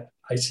 Buyer,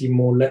 I see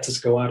more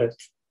letters go out at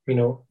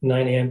 9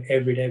 a.m.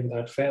 every day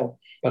without fail,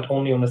 but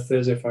only on a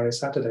Thursday, Friday,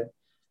 Saturday.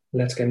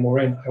 Let's get more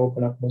in. I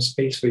open up more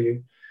space for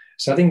you.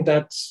 So I think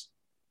that's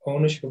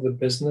ownership of the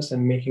business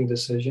and making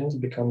decisions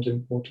becomes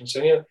important.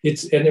 So and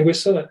we're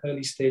still at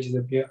early stages.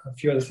 There'll be a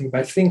few other things,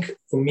 but I think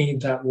for me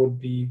that would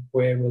be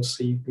where we'll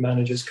see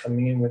managers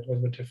coming in with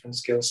a different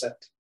skill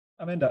set.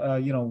 Amanda,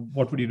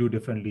 what would you do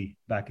differently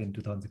back in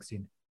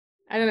 2016?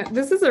 I don't know.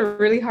 This is a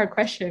really hard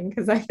question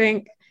because I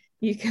think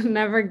you can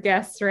never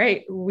guess,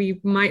 right? We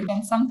might have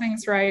done some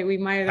things right. We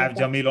might have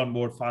Jamil on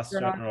board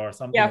faster or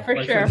something. Yeah,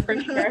 for sure.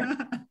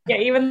 Yeah,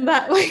 even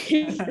that.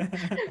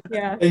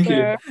 Yeah. Thank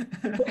you.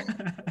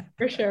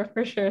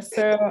 For sure.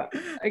 So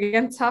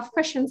again, tough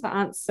question to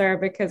answer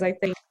because I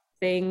think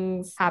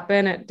things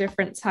happen at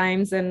different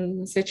times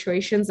and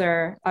situations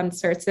are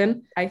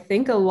uncertain. I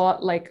think a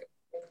lot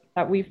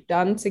that we've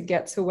done to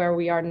get to where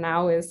we are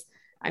now is,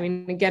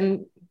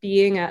 again,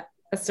 being at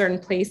a certain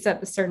place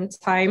at a certain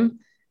time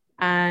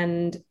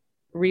and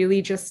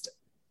really just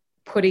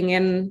putting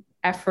in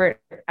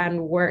effort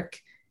and work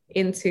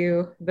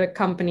into the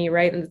company,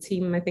 right? And the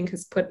team, I think,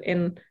 has put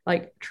in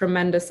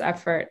tremendous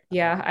effort.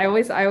 Yeah, I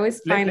always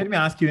find. Let me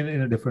ask you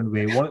in a different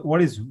way.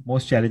 What is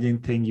most challenging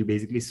thing you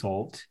basically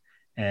solved,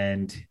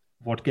 and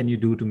what can you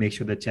do to make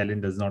sure that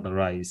challenge does not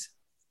arise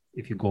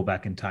if you go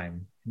back in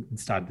time and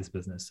start this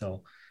business?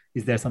 So,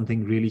 is there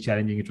something really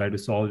challenging you try to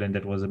solve, and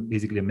that was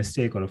basically a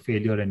mistake or a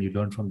failure, and you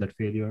learned from that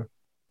failure?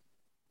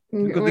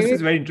 Because this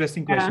is a very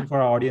interesting question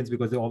for our audience,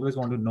 because they always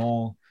want to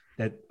know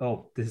that,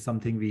 this is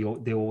something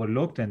they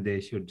overlooked and they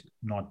should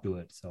not do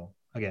it. So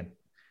again,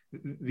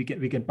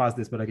 we can pass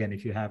this, but again,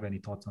 if you have any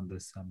thoughts on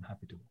this, I'm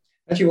happy to.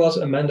 Actually, whilst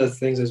Amanda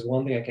thinks, there's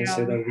one thing I can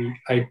say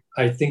that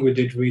I think we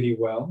did really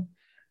well.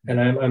 And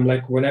I'm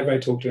like, whenever I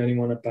talk to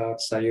anyone about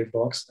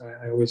SayurBox,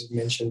 I always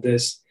mention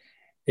this,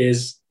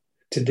 is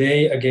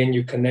today, again,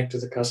 you connect to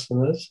the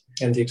customers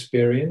and the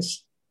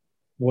experience.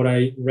 What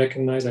I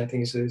recognize, I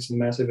think is a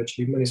massive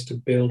achievement, is to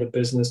build a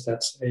business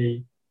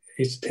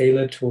is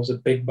tailored towards a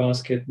big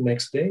basket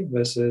next day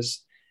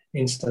versus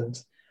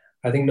instant.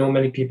 I think not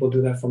many people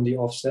do that from the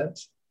offset,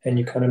 and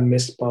you kind of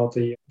miss out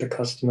the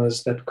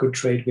customers that could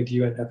trade with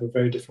you and have a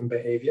very different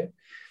behavior.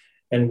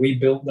 And we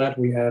built that.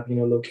 We have,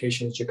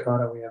 locations in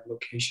Jakarta, we have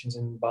locations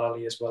in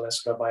Bali, as well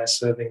as Surabaya,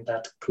 serving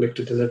that click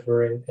to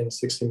deliver in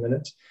 60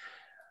 minutes.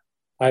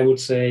 I would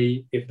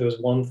say if there's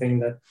one thing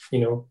that,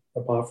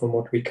 apart from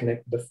what we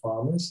connect with the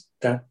farmers,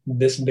 that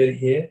this bit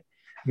here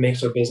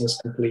makes our business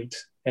complete.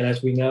 And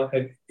as we now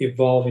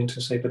evolve into,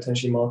 say,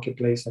 potentially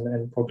marketplace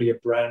and probably a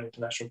brand,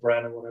 international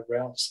brand, or whatever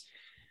else,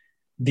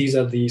 these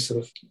are the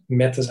sort of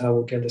methods how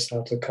we'll get this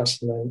out to the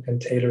customer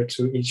and tailor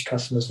to each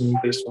customer's need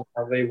based on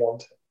how they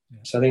want it. Yeah.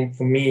 So I think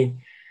for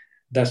me,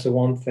 that's the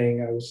one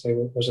thing I would say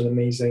was an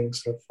amazing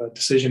sort of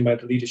decision by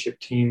the leadership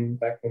team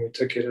back when we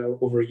took it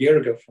over a year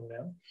ago from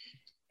now.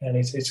 And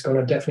it's going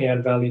to definitely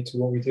add value to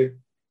what we do.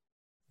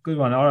 Good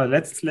one. All right,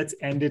 let's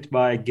end it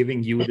by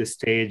giving you the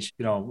stage,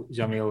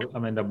 Jamil,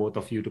 Amanda, both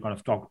of you, to kind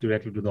of talk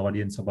directly to the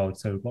audience about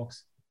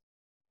SayurBox.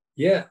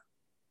 Yeah.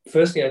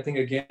 Firstly, I think,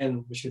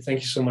 again, Rashid, thank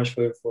you so much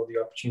for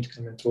the opportunity to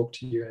come and talk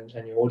to you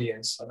and your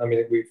audience. I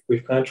mean,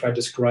 we've kind of tried to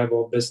describe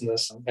our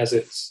business as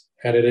it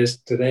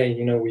is today.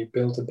 We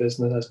built a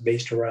business that's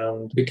based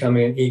around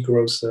becoming an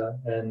e-grocer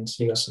and,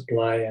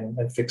 supply and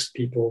fix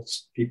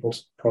people's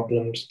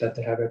problems that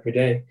they have every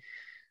day.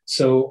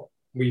 So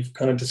we've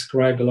kind of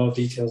described a lot of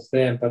details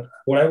there. But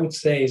what I would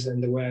say is,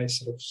 and the way I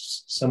sort of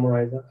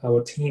summarize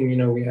our team,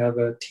 we have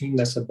a team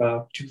that's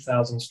about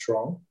 2,000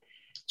 strong.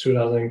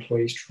 2,000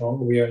 employees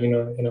strong. We are,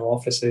 in our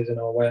offices, in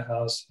our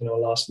warehouse,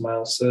 last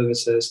mile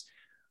services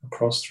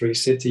across 3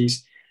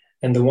 cities.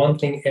 And the one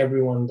thing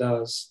everyone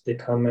does, they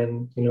come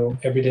in,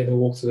 every day they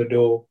walk through the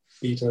door,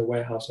 be it in a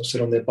warehouse or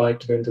sit on their bike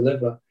to go and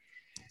deliver.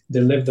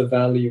 They live the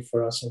value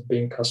for us of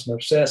being customer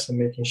obsessed and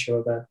making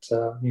sure that,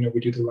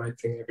 we do the right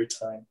thing every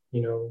time.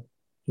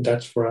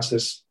 That for us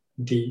is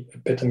the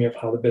epitome of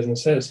how the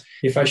business is.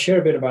 If I share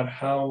a bit about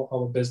how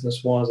our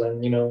business was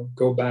and,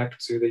 go back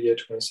to the year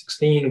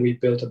 2016, we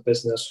built a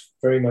business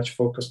very much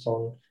focused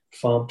on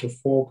farm to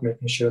fork,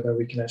 making sure that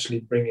we can actually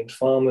bring in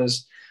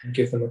farmers,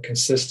 give them a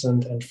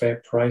consistent and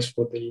fair price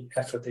for the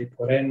effort they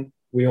put in.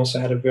 We also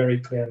had a very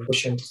clear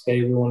ambition to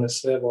say we want to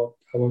serve our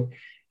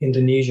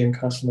Indonesian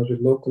customers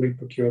with locally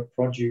procured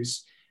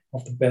produce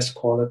of the best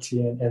quality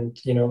and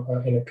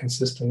in a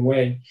consistent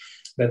way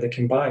that they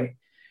can buy.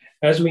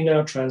 As we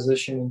now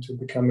transition into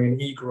becoming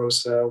an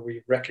e-grocer,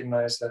 we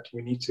recognize that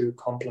we need to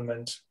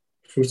complement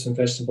fruits and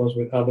vegetables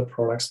with other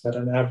products that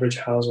an average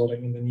household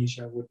in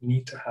Indonesia would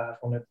need to have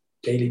on a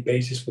daily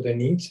basis for their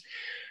needs.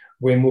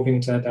 We're moving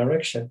into that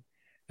direction.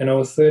 And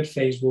our third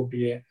phase will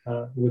be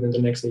within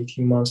the next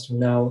 18 months to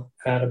now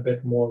add a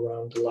bit more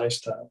around the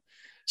lifestyle.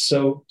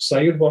 So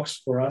SayurBox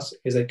for us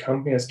is a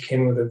company that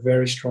came with a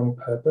very strong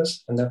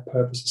purpose, and that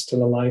purpose is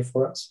still alive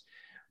for us.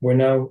 We're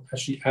now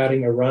actually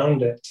adding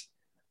around it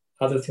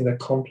other things that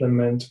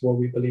complement what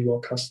we believe our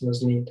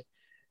customers need.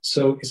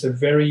 So it's a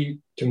very,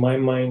 to my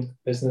mind,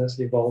 business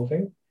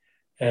evolving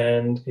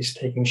and is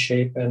taking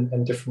shape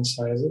and different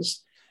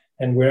sizes.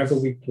 And wherever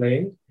we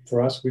play,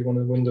 for us, we want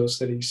to win those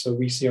cities. So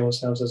we see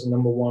ourselves as a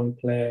number 1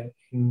 player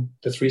in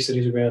the 3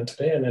 cities we're in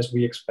today. And as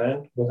we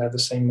expand, we'll have the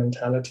same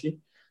mentality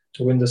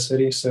to win the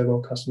city, serve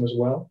our customers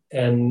well.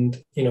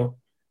 And,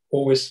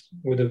 always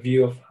with a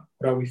view of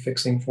what are we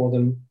fixing for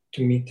them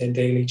to meet their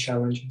daily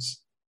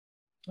challenges.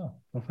 Oh,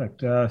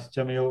 perfect.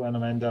 Jamil and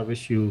Amanda, I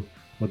wish you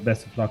both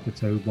best of luck with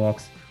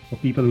SayurBox. For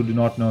people who do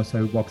not know,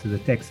 SayurBox is a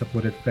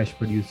tech-supported fresh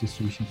produce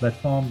distribution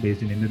platform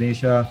based in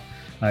Indonesia.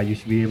 You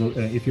should be able,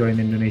 if you're in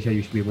Indonesia,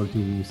 you should be able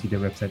to see their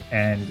website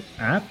and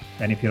app.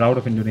 And if you're out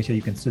of Indonesia,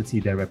 you can still see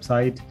their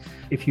website.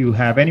 If you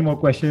have any more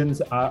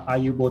questions, are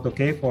you both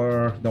okay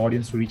for the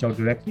audience to reach out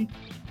directly?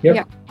 Yep.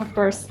 Yeah, of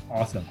course.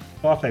 Awesome.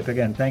 Perfect.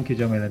 Again, thank you,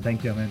 Jamil, and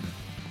thank you, Amanda.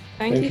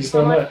 Thank you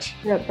so much.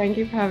 Yeah, thank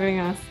you for having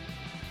us.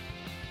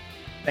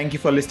 Thank you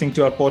for listening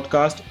to our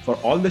podcast. For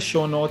all the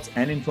show notes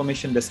and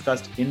information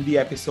discussed in the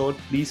episode,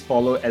 please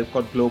follow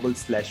Elcott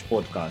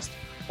Global/podcast.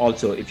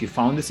 Also, if you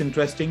found this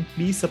interesting,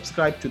 please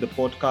subscribe to the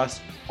podcast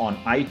on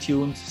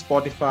iTunes,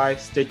 Spotify,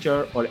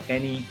 Stitcher, or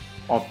any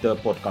of the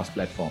podcast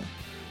platform.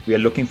 We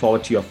are looking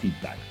forward to your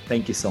feedback.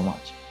 Thank you so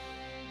much.